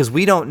 because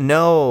we don't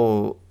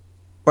know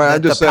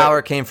that the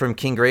power came from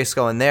King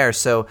Grayskull in there.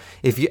 So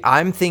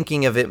I'm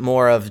thinking of it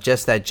more of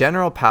just that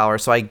general power.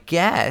 So I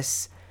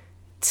guess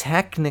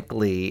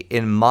technically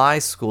in my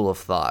school of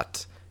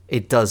thought,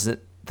 it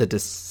doesn't. The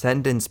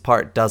descendants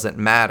part doesn't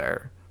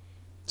matter.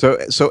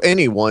 So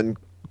anyone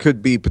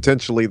could be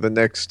potentially the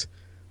next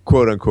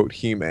quote unquote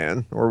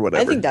He-Man or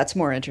whatever. I think that's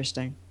more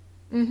interesting.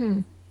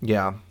 Mm-hmm.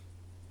 Yeah.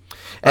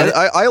 And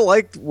I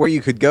like where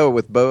you could go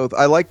with both.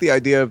 I like the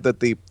idea of that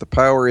the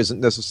power isn't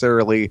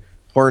necessarily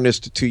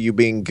harnessed to you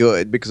being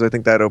good, because I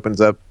think that opens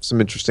up some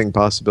interesting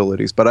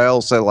possibilities. But I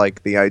also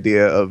like the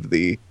idea of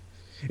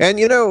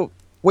and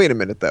wait a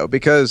minute though,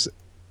 because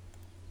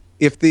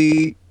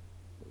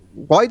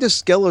why does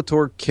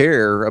Skeletor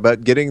care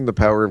about getting the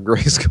power of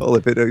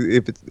Grayskull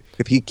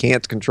if he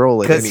can't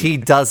control it? Because he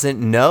doesn't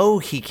know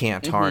he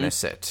can't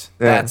harness it.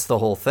 Yeah. That's the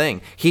whole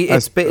thing.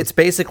 It's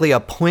basically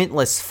a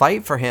pointless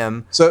fight for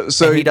him. So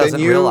and he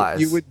doesn't realize.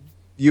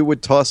 You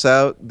would toss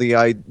out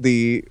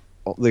the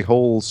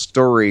whole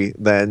story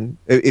then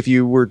if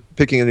you were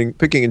picking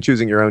and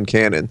choosing your own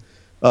canon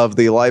of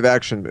the live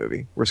action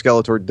movie where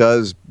Skeletor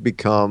does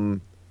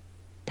become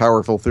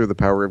powerful through the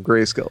power of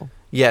Grayskull.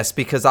 Yes,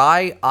 because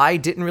I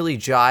didn't really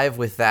jive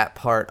with that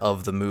part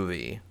of the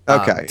movie.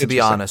 Okay, to be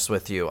honest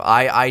with you,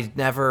 I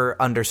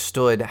never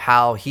understood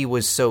how he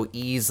was so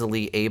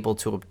easily able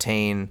to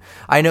obtain.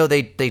 I know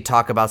they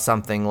talk about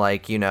something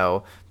like,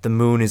 the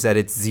moon is at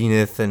its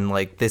zenith and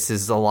like this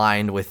is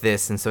aligned with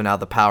this, and so now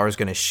the power is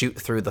going to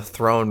shoot through the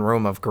throne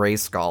room of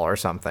Grayskull or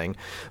something.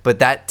 But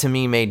that to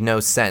me made no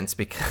sense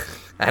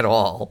at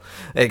all,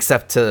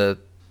 except to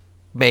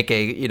make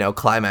a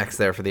climax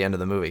there for the end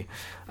of the movie.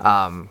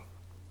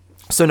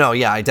 So no,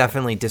 yeah, I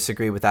definitely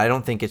disagree with that. I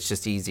don't think it's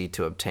just easy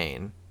to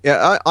obtain.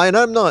 Yeah,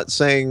 I'm not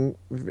saying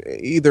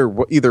either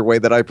way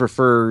that I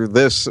prefer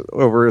this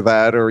over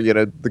that, or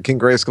the King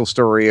Grayskull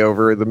story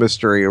over the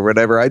mystery or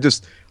whatever. I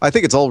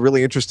think it's all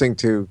really interesting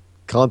to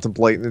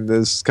contemplate, and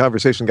this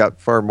conversation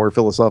got far more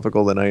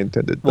philosophical than I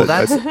intended. Well,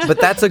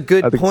 that's a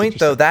good point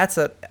though.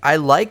 I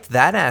liked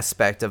that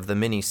aspect of the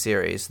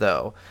miniseries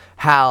though.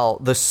 How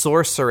the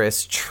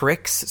sorceress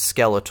tricks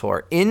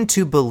Skeletor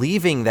into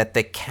believing that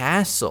the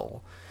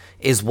castle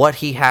is what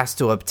he has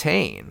to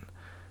obtain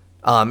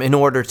in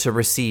order to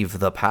receive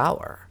the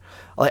power.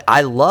 Like,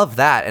 I love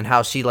that, and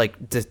how she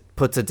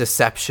puts a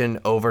deception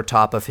over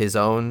top of his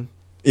own.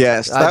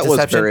 Yes, that was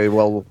deception.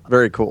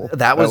 very cool.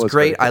 That was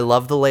great. Cool. I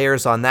love the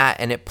layers on that,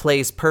 and it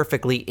plays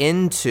perfectly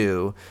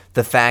into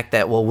the fact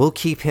that, we'll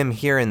keep him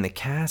here in the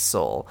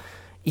castle,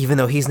 even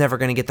though he's never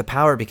going to get the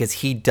power because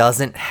he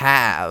doesn't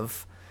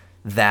have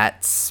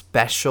that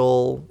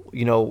special,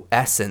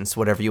 essence,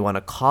 whatever you want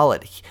to call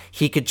it.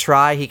 He could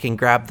try, he can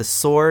grab the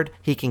sword,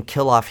 he can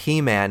kill off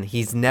He-Man.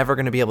 He's never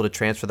going to be able to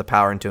transfer the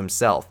power into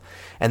himself.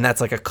 And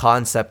that's like a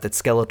concept that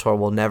Skeletor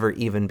will never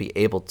even be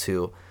able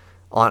to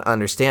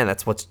understand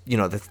that's what's,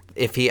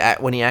 if he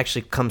when he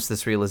actually comes to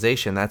this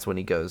realization, that's when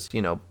he goes,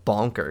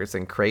 bonkers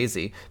and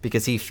crazy,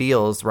 because he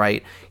feels,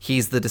 right,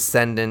 he's the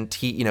descendant,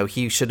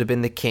 he should have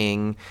been the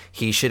king,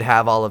 he should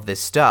have all of this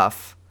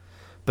stuff.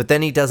 But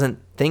then he doesn't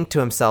think to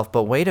himself,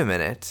 but wait a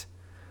minute,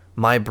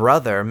 my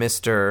brother,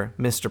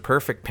 Mr.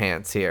 Perfect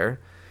Pants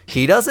here,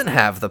 he doesn't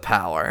have the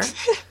power.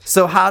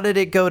 So how did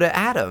it go to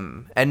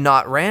Adam and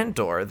not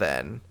Randor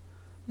then?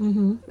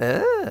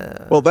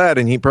 Mm-hmm. Well, that,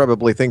 and he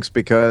probably thinks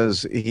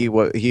because he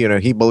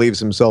believes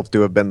himself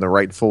to have been the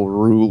rightful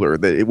ruler,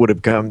 that it would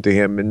have come to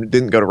him, and it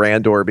didn't go to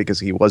Randor because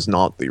he was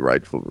not the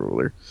rightful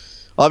ruler.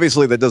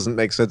 Obviously, that doesn't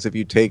make sense if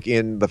you take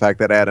in the fact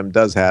that Adam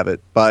does have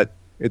it, but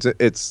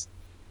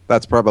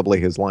that's probably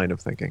his line of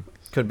thinking.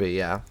 Could be,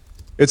 yeah.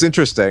 It's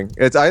interesting.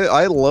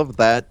 I love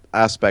that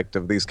aspect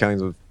of these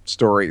kinds of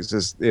stories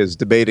is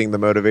debating the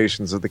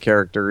motivations of the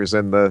characters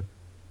and the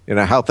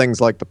how things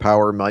like the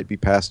power might be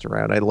passed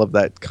around. I love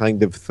that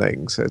kind of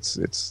thing. So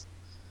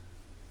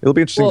it'll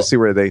be interesting to see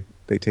where they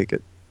take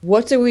it.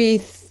 What do we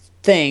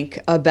think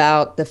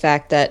about the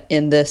fact that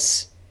in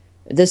this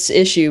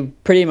issue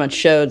pretty much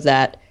showed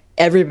that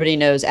everybody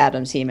knows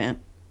Adam's He-Man?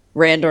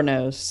 Randor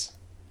knows.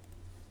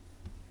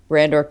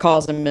 Randor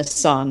calls him his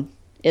son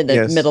in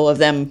the middle of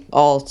them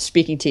all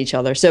speaking to each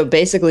other. So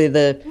basically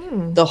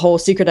the whole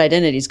secret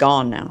identity is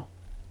gone now.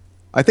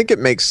 I think it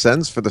makes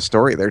sense for the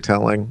story they're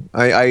telling.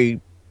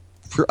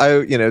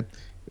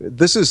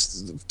 This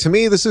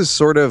is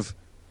sort of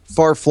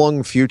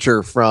far-flung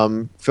future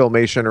from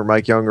Filmation or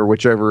Mike Young or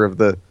whichever of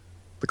the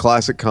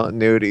classic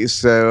continuities.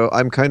 So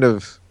I'm kind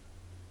of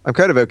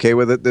okay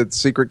with it. The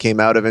secret came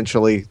out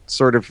eventually,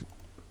 sort of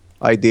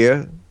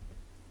idea.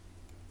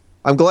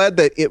 I'm glad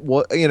that it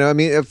was.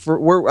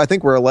 I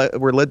think we're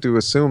led to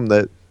assume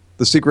that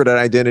the secret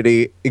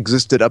identity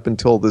existed up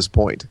until this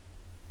point,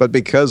 but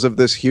because of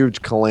this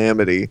huge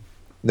calamity,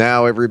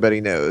 now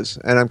everybody knows,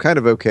 and I'm kind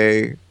of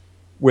okay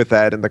with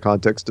that in the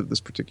context of this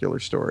particular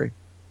story.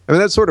 I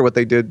mean, that's sort of what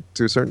they did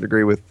to a certain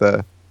degree with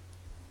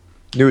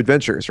New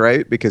Adventures,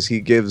 right? Because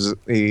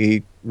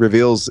he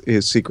reveals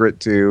his secret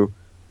to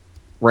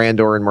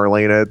Randor and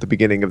Marlena at the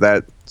beginning of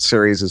that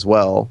series as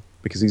well,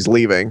 because he's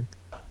leaving,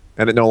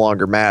 and it no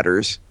longer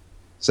matters.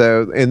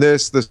 So in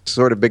this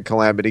sort of big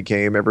calamity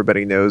came,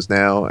 everybody knows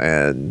now,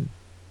 and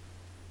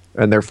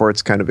therefore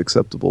it's kind of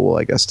acceptable,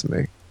 I guess, to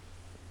me.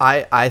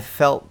 I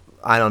felt,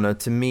 I don't know,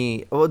 to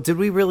me, well, did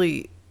we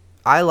really...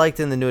 I liked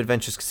in the New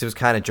Adventures because it was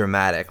kind of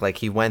dramatic. Like,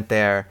 he went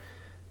there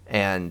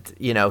and,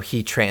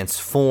 he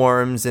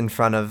transforms in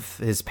front of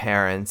his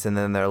parents, and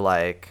then they're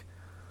like,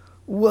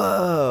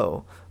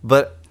 whoa.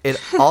 But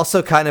it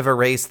also kind of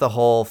erased the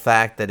whole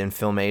fact that in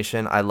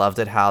Filmation, I loved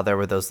it how there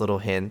were those little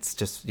hints,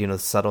 just,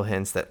 subtle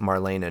hints that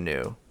Marlena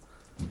knew.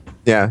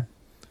 Yeah.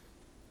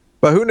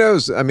 But who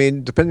knows? I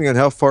mean, depending on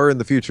how far in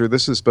the future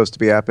this is supposed to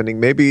be happening,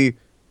 maybe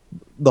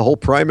the whole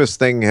Primus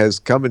thing has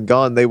come and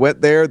gone. They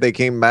went there, they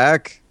came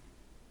back.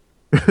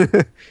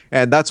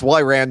 And that's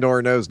why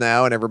Randor knows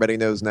now and everybody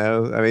knows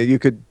now. I mean, you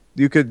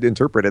could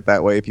interpret it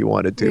that way if you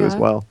wanted to as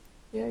well.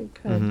 Yeah, you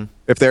could. Mm-hmm.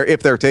 If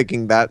they're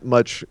taking that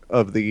much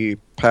of the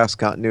past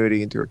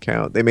continuity into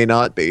account. They may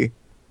not be,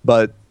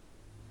 but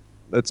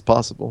that's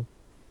possible.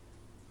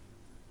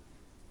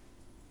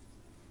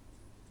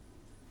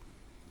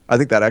 I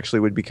think that actually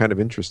would be kind of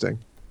interesting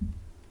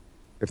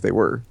if they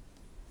were.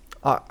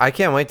 I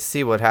can't wait to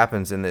see what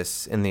happens in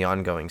the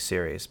ongoing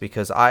series,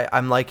 because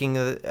I'm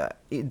liking,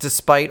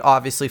 despite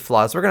obviously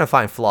flaws, we're going to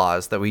find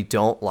flaws that we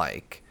don't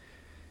like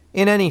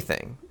in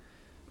anything.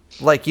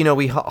 Like,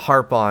 we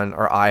harp on,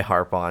 or I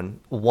harp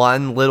on,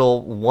 one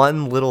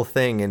little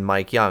thing in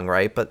Mike Young,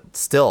 right? But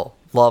still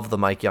love the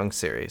Mike Young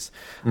series.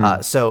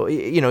 So,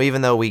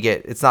 even though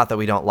it's not that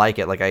we don't like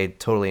it, like, I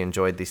totally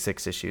enjoyed these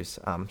 6 issues.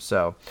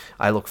 So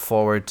I look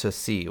forward to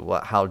see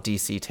how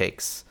DC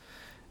takes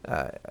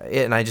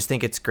and I just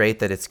think it's great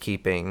that it's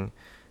keeping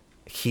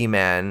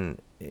He-Man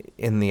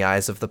in the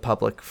eyes of the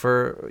public.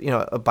 For,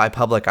 by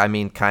public, I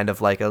mean kind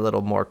of like a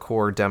little more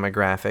core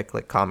demographic,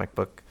 like comic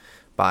book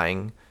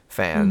buying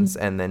fans.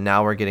 Mm-hmm. And then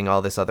now we're getting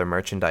all this other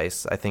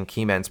merchandise. I think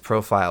He-Man's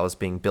profile is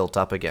being built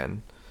up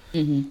again.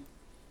 Mm-hmm.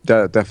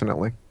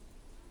 Definitely.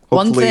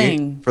 Hopefully, one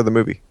thing for the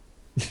movie.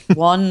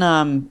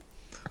 One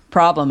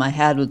problem I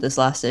had with this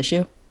last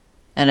issue,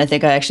 and I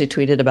think I actually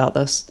tweeted about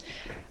this,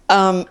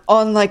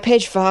 on like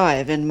page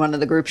 5 in one of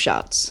the group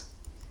shots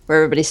where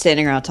everybody's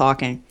standing around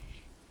talking,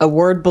 a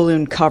word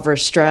balloon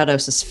covers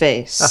Stratos'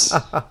 face.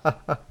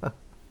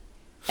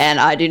 And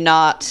I do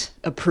not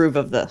approve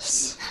of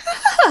this.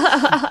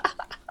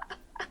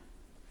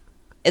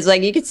 It's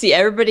like you could see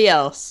everybody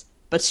else,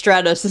 but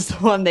Stratos is the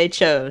one they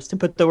chose to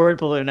put the word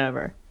balloon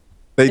over.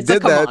 They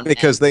did that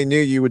because they knew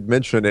you would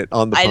mention it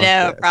on the podcast. I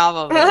know,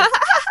 probably.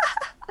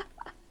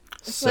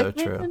 So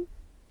true.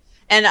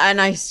 And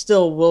I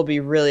still will be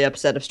really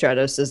upset if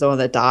Stratos is the one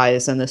that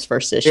dies in this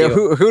first issue. Yeah,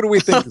 who do we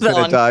think is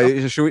going to die?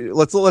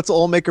 Let's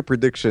all make a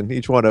prediction,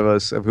 each one of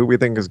us, of who we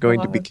think is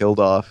going to be killed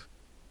off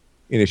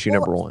in issue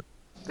number 1.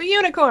 The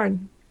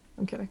unicorn.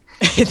 I'm kidding.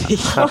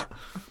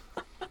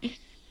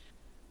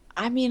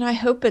 I mean, I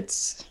hope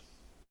it's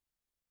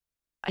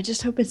I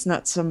just hope it's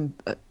not some,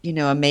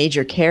 a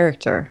major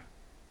character.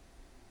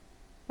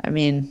 I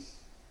mean,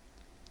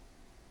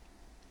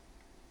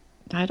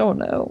 I don't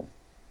know.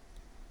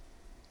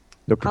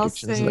 No I'll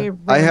predictions. say I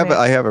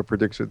romance. have a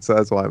prediction, so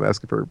that's why I'm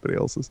asking for everybody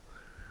else's.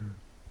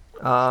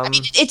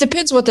 It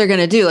depends what they're going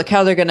to do, like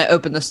how they're going to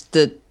open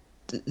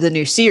the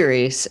new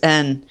series,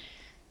 and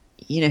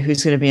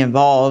who's going to be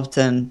involved,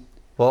 and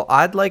Well,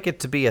 I'd like it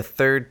to be a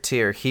third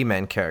tier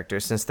He-Man character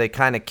since they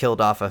kind of killed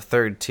off a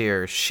third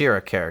tier She-Ra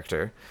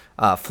character,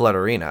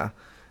 Flutterina.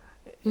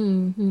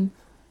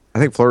 I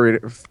think Florina,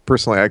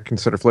 personally, I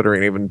consider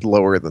Flutterina even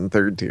lower than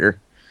third tier.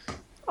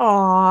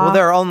 Aw. Well,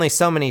 there are only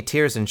so many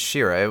tiers in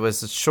She-Ra. It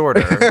was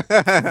shorter.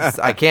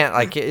 I can't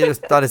like it's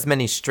not as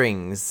many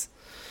strings.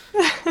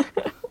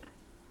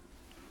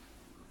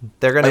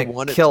 They're I gonna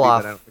want it to kill be, but I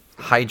off don't think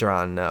so.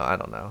 Hydron. No, I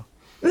don't know.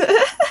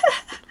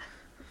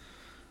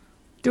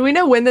 Do we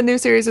know when the new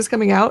series is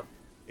coming out?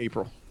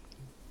 April.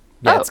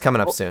 Yeah, Oh, it's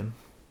coming up cool. soon.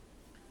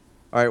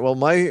 All right. Well,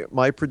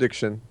 my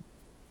prediction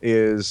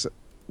is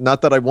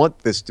not that I want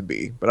this to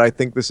be, but I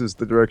think this is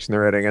the direction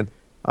they're heading in.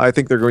 I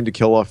think they're going to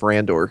kill off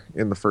Randor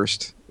in the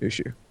first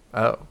issue.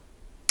 Oh,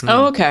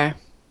 oh, okay,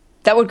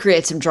 that would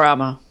create some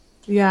drama.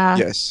 Yeah.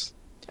 Yes.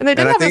 And they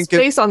did And I have his think it-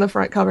 face on the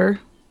front cover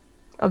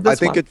of this I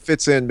think one. it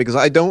fits in because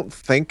I don't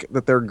think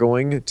that they're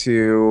going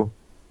to.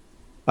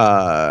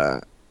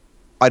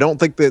 I don't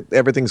think that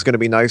everything's going to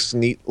be nice,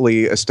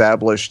 neatly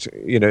established.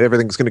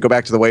 Everything's going to go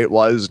back to the way it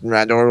was. And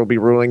Randor will be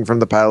ruling from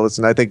the palace,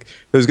 and I think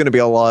there's going to be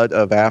a lot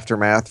of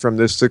aftermath from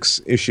this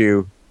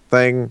 6-issue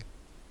thing.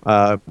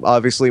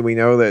 Obviously, we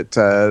know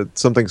that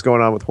something's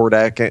going on with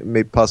Hordak,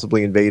 maybe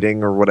possibly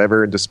invading or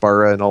whatever, and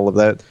Despara and all of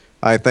that.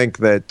 I think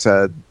that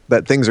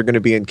that things are going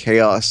to be in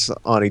chaos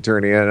on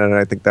Eternia, and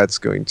I think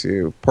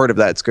part of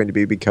that's going to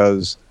be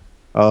because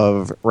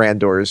of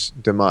Randor's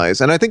demise.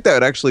 And I think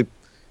that actually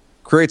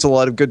creates a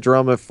lot of good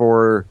drama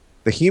for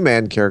the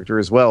He-Man character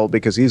as well,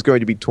 because he's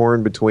going to be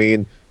torn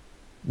between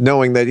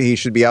knowing that he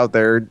should be out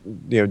there,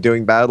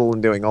 doing battle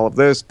and doing all of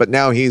this, but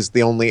now he's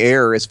the only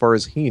heir, as far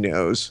as he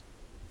knows,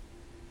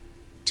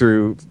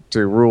 to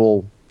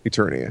rule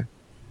Eternia.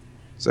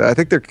 So I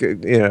think they're,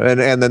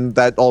 and then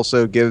that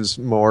also gives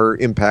more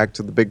impact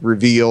to the big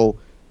reveal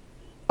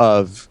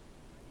of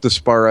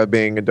Despara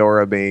being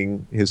Adora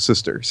being his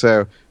sister.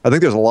 So I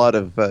think there's a lot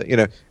of,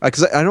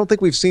 because I don't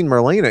think we've seen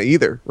Marlena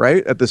either,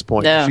 right? At this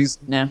point,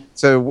 No.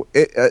 So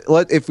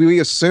if we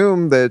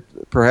assume that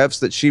perhaps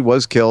that she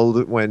was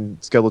killed when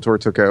Skeletor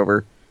took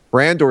over,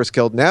 Randor's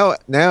killed.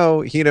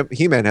 Now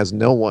He-Man has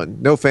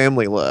no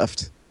family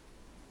left,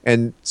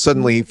 and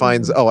suddenly he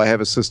finds, oh, I have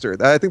a sister.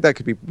 I think that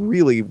could be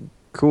really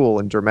cool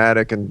and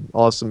dramatic and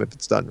awesome if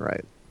it's done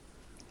right.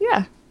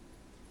 Yeah,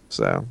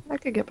 So I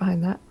could get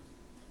behind that.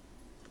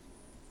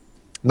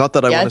 not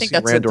that I Yeah, I want to think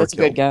see that's Randor a good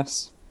killed.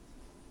 guess.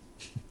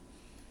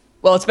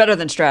 Well, it's better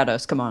than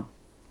Stratos. Come on.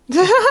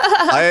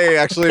 I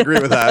actually agree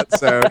with that.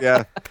 So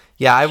yeah.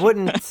 yeah. I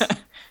wouldn't.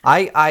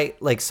 I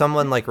like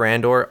someone like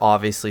Randor.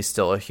 Obviously,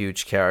 still a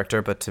huge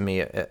character, but to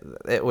me,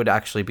 it would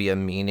actually be a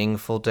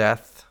meaningful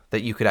death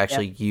that you could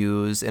actually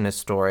use in a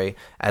story,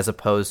 as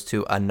opposed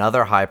to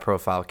another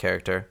high-profile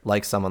character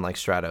like someone like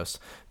Stratos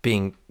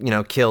being,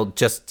 killed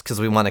just because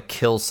we want to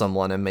kill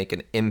someone and make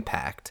an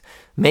impact.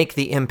 Make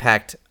the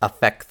impact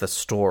affect the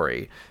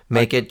story.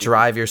 Make it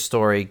drive your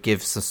story,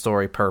 gives the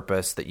story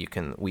purpose that you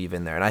can weave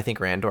in there. And I think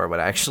Randor would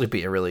actually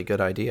be a really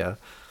good idea.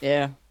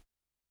 Yeah.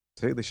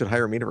 So they should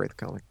hire me to write the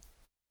comic.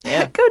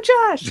 Yeah. Go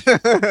Josh.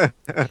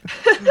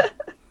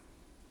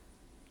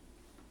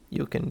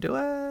 You can do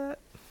it.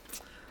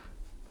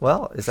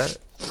 Well,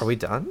 are we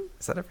done?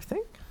 Is that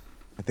everything?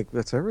 I think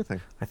that's everything.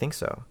 I think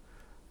so.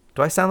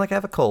 Do I sound like I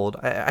have a cold?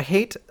 I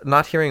hate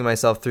not hearing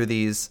myself through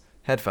these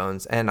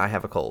headphones, and I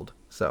have a cold.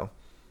 So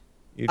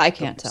I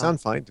can't tell. Sound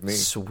fine to me.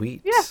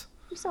 sweet. Yeah,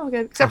 you sound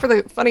good. Except for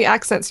the funny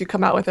accents you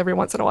come out with every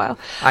once in a while.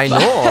 I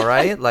know,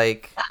 right?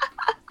 Like,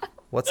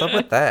 what's up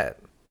with that?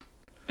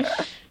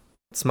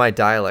 It's my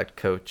dialect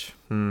coach.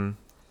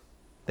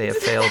 They have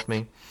failed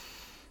me.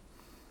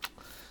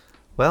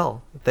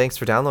 Well, thanks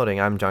for downloading.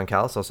 I'm John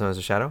Callis, also known as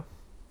The Shadow.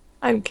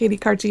 I'm Katie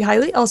Carty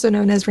Hiley, also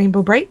known as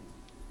Rainbow Bright.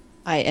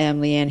 I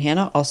am Leanne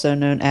Hanna, also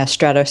known as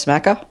Stratos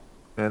Macca.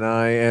 And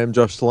I am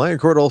Josh the Lion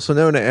Court, also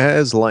known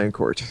as Lion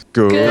Court.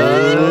 Good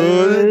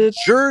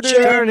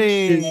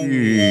journey.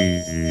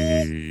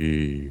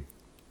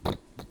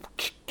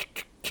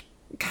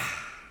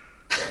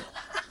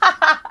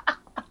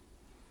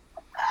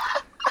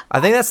 I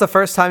think that's the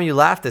first time you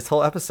laughed this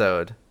whole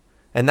episode.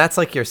 And that's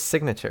like your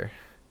signature.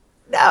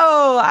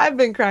 No, I've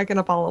been cracking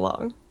up all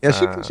along. Yeah,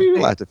 she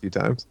laughed a few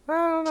times. I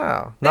don't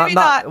know. Maybe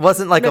Not not it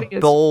wasn't like a many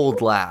as-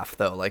 bold laugh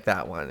though, like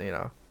that one,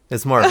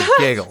 It's more of a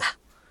giggle.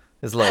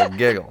 It's a little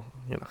giggle,